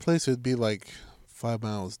my place, it'd be like 5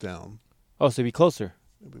 miles down. Oh, so it'd be closer.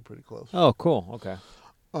 It'd be pretty close. Oh, cool. Okay.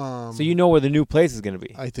 So So you know where the new place is gonna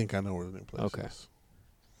be. I think I know where the new place Okay. is.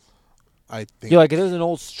 I think. You're like, there's an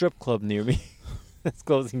old strip club near me that's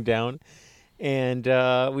closing down, and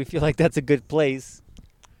we feel like that's a good place.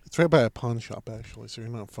 It's right by a pawn shop, actually, so you're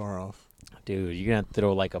not far off. Dude, you're going to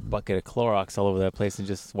throw like a bucket of Clorox all over that place and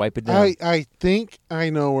just wipe it down. I think I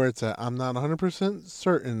know where it's at. I'm not 100%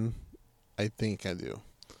 certain. I think I do.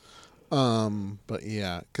 But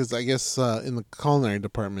yeah, because I guess in the culinary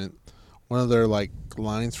department, one of their like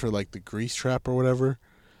lines for like the grease trap or whatever,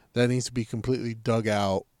 that needs to be completely dug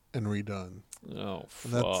out and redone. Oh,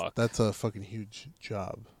 And fuck. that's a fucking huge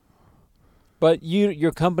job. But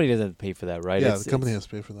your company doesn't pay for that, right? Yeah, the company has to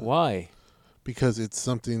pay for that. Why? Because it's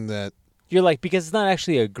something that You're like, because it's not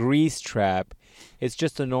actually a grease trap. It's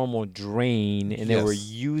just a normal drain, and they were Yes.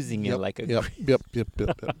 using it like a Yep.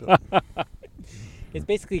 It's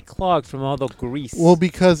basically clogged from all the grease. Well,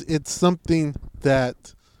 because it's something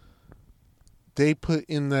that they put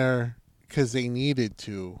in there because they needed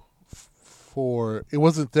to. For it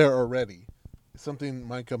wasn't there already. It's something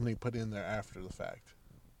my company put in there after the fact.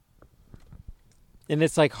 and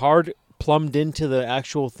it's like hard plumbed into the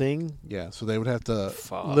actual thing. Yeah, so they would have to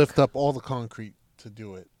Fuck. lift up all the concrete to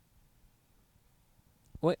do it.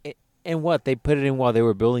 What? And what? They put it in while they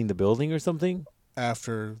were building the building or something?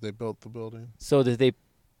 After they built the building. So did they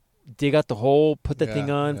dig out the hole, put the thing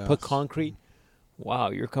Yeah, on, put yes. concrete? Wow,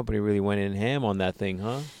 your company really went in ham on that thing,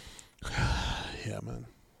 huh? Yeah, man.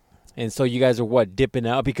 And so you guys are what, dipping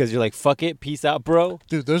out because you're like, fuck it, peace out, bro?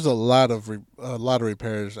 Dude, there's a lot of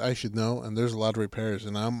repairs I should know, and there's a lot of repairs,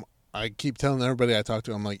 and I keep telling everybody I talk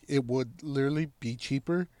to, I'm like, it would literally be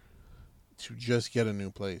cheaper to just get a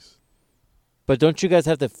new place, But don't you guys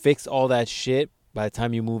have to fix all that shit by the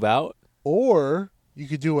time you move out? or you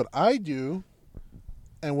could do what I do,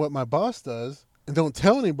 and what my boss does, and don't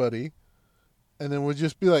tell anybody, and then we'll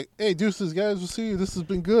just be like, hey, deuces, guys, we'll see you. This has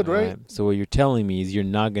been good, All right? So what you're telling me is you're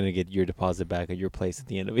not going to get your deposit back at your place at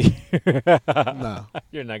the end of the year. No,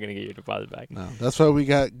 You're not going to get your deposit back. no. That's why we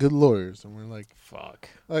got good lawyers, and we're like, Fuck.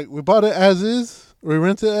 we bought it as is, we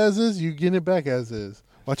rent it as is, you get it back as is.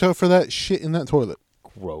 Watch out for that shit in that toilet.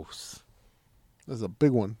 Gross. That's a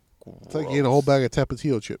big one. It's like you ate a whole bag of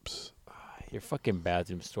Tapatio chips. Your fucking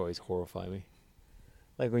bathroom stories horrify me.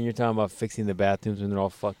 Like when you're talking about fixing the bathrooms when they're all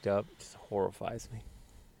fucked up, it just horrifies me.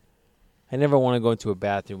 I never want to go into a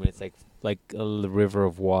bathroom and it's like a river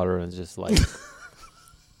of water and it's just like,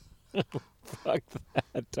 fuck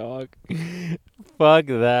that, dog. Fuck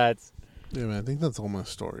that. Yeah, man, I think that's all my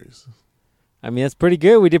stories. I mean, that's pretty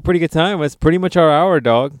good. We did pretty good time. That's pretty much our hour,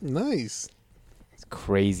 dog. Nice. It's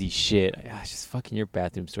crazy shit. It's just fucking your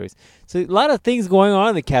bathroom stories. So a lot of things going on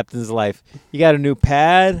in the captain's life. You got a new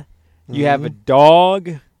pad. You have a dog.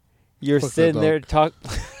 You're Fuck that sitting there dog.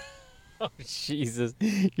 Oh, Jesus.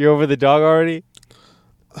 You're over the dog already?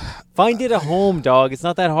 Find it a home, dog. It's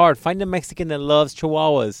not that hard. Find a Mexican that loves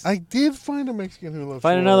chihuahuas. I did find a Mexican who loves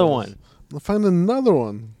Find another chihuahuas. one. I'll find another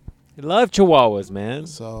one. I love chihuahuas, man.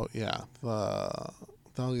 So, yeah, the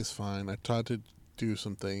dog is fine. I tried to do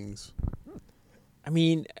some things. I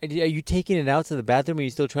mean, are you taking it out to the bathroom or are you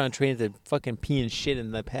still trying to train it to fucking pee and shit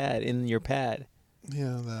in your pad?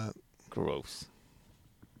 Yeah, that. Gross.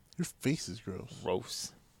 Your face is gross.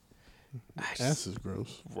 Gross. Ass is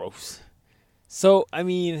gross. Gross. So, I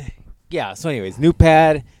mean, yeah. So, anyways, new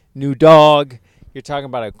pad, new dog. You're talking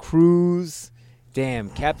about a cruise. Damn,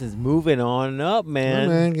 Captain's moving on up, man.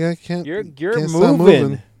 Yeah, man, yeah, can't moving. stop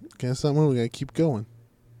moving. Can't stop moving. Gotta keep going.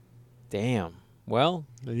 Damn. Well,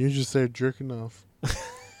 And you're just there jerking off.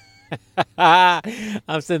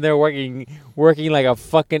 I'm sitting there working like a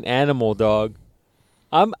fucking animal, dog.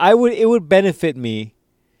 It would benefit me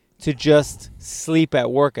to just sleep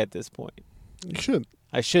at work at this point. You should.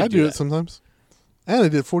 I should I do that. it sometimes. And I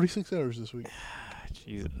did 46 hours this week.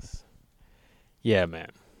 Jesus. Yeah, man.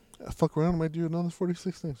 I fuck around, I might do another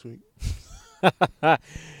 46 next week.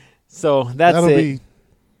 So that's That'll it. be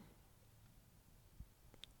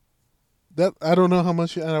that. I don't know how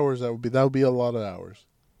much hours that would be. That would be a lot of hours.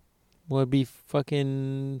 Would be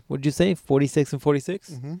fucking. What'd you say? 46 and 46.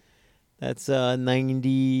 Mm-hmm. That's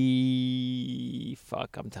 90.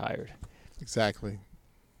 Fuck, I'm tired. Exactly.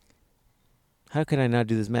 How can I not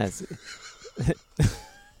do this math?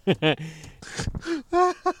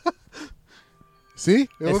 See,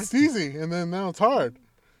 it looks easy, and then now it's hard.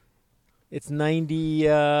 It's 90.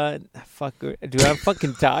 Fuck, dude, I'm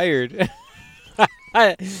fucking tired.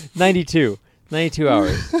 92. 92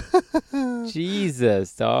 hours.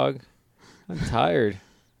 Jesus, dog. I'm tired.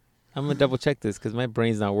 I'm gonna double check this because my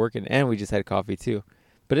brain's not working, and we just had coffee too.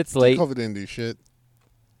 But it's late. COVID didn't do shit.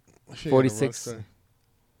 46.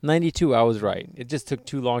 92. I was right. It just took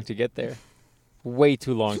too long to get there. Way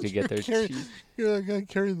too long to get there. Jeez. You're like, I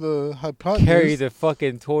carry the hypotenuse. Carry the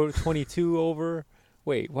fucking 22 over.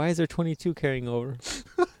 Wait, why is there 22 carrying over?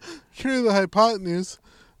 Carry the hypotenuse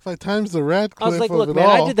If I times the Radcliffe I was like, of look, it man,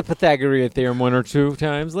 all, I did the Pythagorean theorem 1 or 2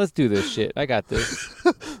 times. Let's do this shit. I got this.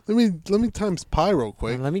 let me times pi real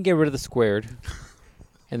quick. Let me get rid of the squared.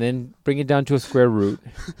 And then bring it down to a square root.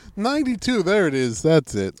 92. There it is.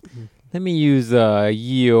 That's it. Let me use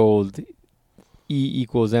yield E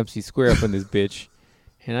equals MC squared up on this bitch.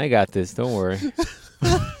 And I got this. Don't worry.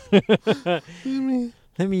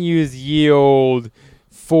 Let me use yield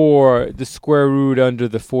for the square root under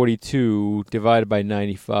the 42 divided by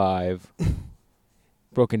 95.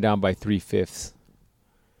 Broken down by 3/5.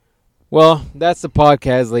 Well, that's the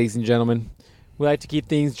podcast, ladies and gentlemen. We like to keep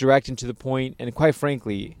things direct and to the point, and quite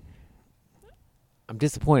frankly, I'm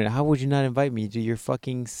disappointed. How would you not invite me to your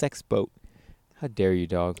fucking sex boat? How dare you,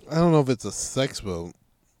 dog? I don't know if it's a sex boat.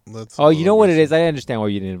 You know what it is? I understand why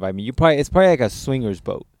you didn't invite me. It's probably like a swingers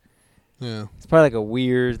boat. Yeah. It's probably like a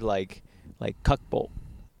weird like cuck boat.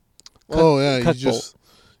 You cuck just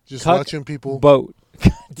Cuck watching people boat.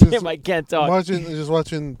 Just Damn, I can't talk.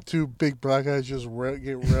 watching two big black guys just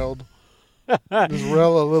get railed. Just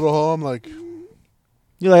rail a little hole. I'm like,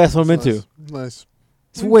 You're like, that's what I'm nice. into. Nice.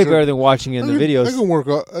 It's way better than watching it in the videos. I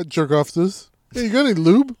can jerk off this. Hey, you got any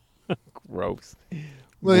lube? Gross.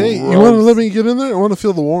 Like, hey, you want to let me get in there? I want to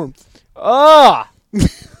feel the warmth. Ah!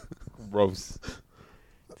 Gross.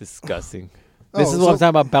 Disgusting. This is what I'm talking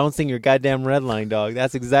about, bouncing your goddamn red line, dog.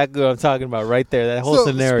 That's exactly what I'm talking about right there, that whole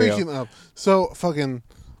scenario. Speaking of, fucking,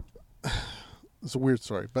 it's a weird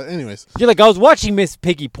story. But anyways. You're like, I was watching Miss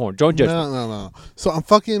Piggy porn. Don't judge me. No. So I'm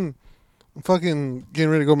fucking getting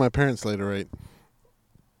ready to go to my parents later, right?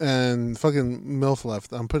 And fucking MILF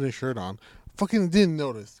left. I'm putting a shirt on. Fucking didn't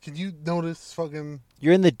notice. Can you notice fucking...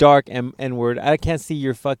 You're in the dark, N-word. I can't see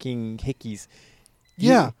your fucking hickeys.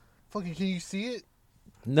 Yeah. Fucking, can you see it?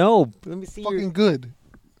 No. Let me see fucking good.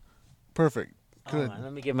 Perfect. Good. Hold on,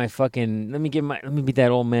 let me get my fucking... Let me be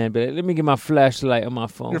that old man, but let me get my flashlight on my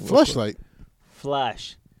phone. Your flashlight?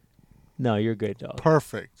 Flash. No, you're good, dog.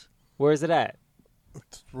 Perfect. Where is it at?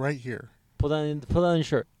 It's right here. Pull down your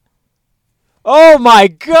shirt. Oh my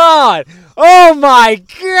God! Oh my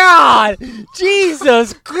God!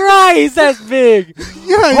 Jesus Christ, that's big!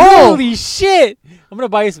 Yeah, holy shit! I'm gonna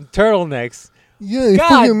buy you some turtlenecks. Yeah, you God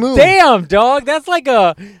fucking know. damn, dog! That's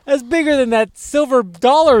bigger than that silver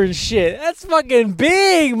dollar and shit. That's fucking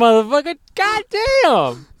big, motherfucker! God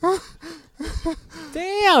damn!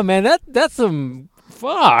 Damn, man, that's some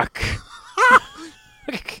fuck.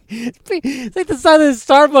 It's like the size of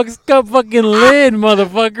the Starbucks cup fucking lid,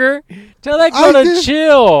 motherfucker. Tell that girl to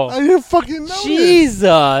chill. I didn't fucking notice.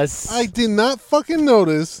 Jesus. I did not fucking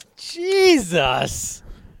notice. Jesus.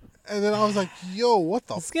 And then I was like, yo, what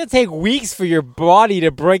the It's going to take weeks for your body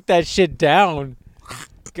to break that shit down.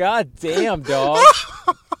 God damn, dog.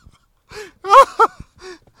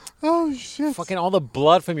 Oh, shit. Fucking all the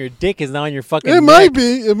blood from your dick is now on your fucking It neck.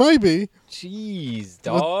 might be. Jeez,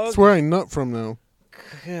 dog. That's where I nut from now.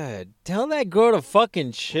 Good. Tell that girl to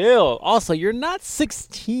fucking chill. Also, you're not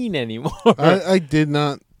 16 anymore. I did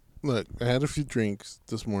not. Look, I had a few drinks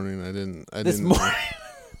this morning. I didn't.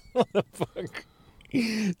 Motherfucker.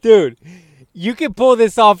 Dude, you can pull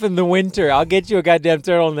this off in the winter. I'll get you a goddamn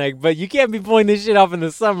turtleneck, but you can't be pulling this shit off in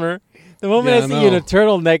the summer. The moment I see you in a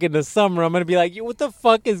turtleneck in the summer, I'm going to be like, what the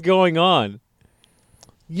fuck is going on?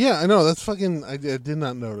 Yeah, I know. That's fucking... I did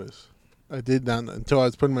not notice. I did not until I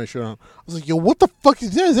was putting my shirt on. I was like, yo, what the fuck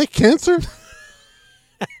is that? Is that cancer?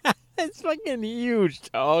 It's fucking huge,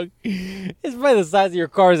 dog. It's probably the size of your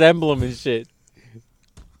car's emblem and shit.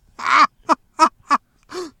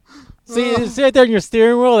 See right there in your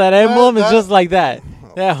steering wheel, that emblem is just like that.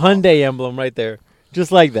 That Hyundai emblem right there.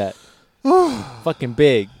 Just like that. Fucking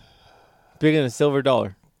big. Bigger than a silver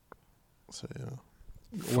dollar. So, yeah.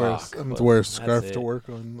 Fuck, I'm going to wear a scarf to work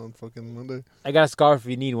on fucking Monday. I got a scarf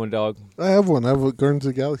if you need one, dog. I have one. I have a Guardians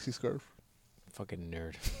of the Galaxy scarf. Fucking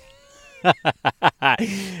nerd.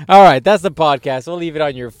 All right, that's the podcast. We'll leave it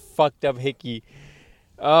on your fucked up hickey.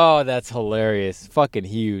 Oh, that's hilarious. Fucking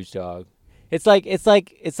huge, dog. It's like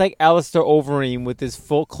Alistair Overeem with his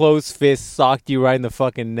full closed fist socked you right in the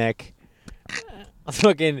fucking neck.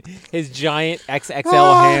 Fucking his giant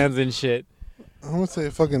XXL hands and shit. I want to say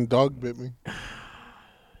a fucking dog bit me.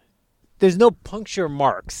 There's no puncture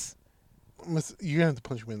marks. You're going to have to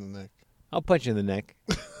punch me in the neck. I'll punch you in the neck.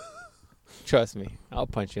 Trust me. I'll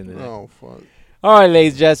punch you in the neck. Oh, fuck. All right,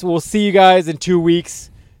 ladies and gents. We'll see you guys in 2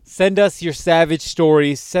 weeks. Send us your savage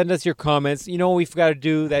stories. Send us your comments. You know what we forgot to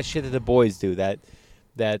do? That shit that the boys do. That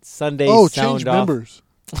Sunday sound change off. members.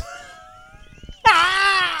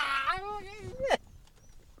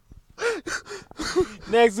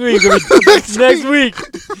 Next week,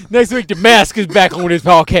 Damascus is back on this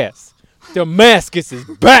podcast. Damascus is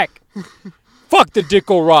back. Fuck the Dick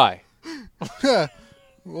O'Rye. Yeah.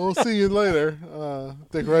 We'll see you later.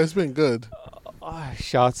 Dick Rye's been good.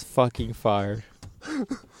 Shots fucking fired.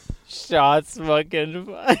 Shots fucking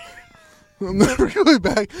fired. I'm never going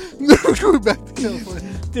back. Never going back to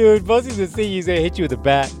California. Dude, Buzzy's the thing. He's gonna hit you with a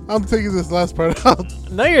bat. I'm taking this last part out.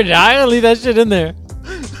 No, you're not. I'm gonna leave that shit in there.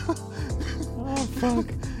 Oh, fuck.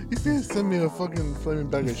 You can't send me a fucking flaming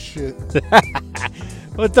bag of shit.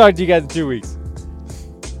 We'll talk to you guys in 2 weeks.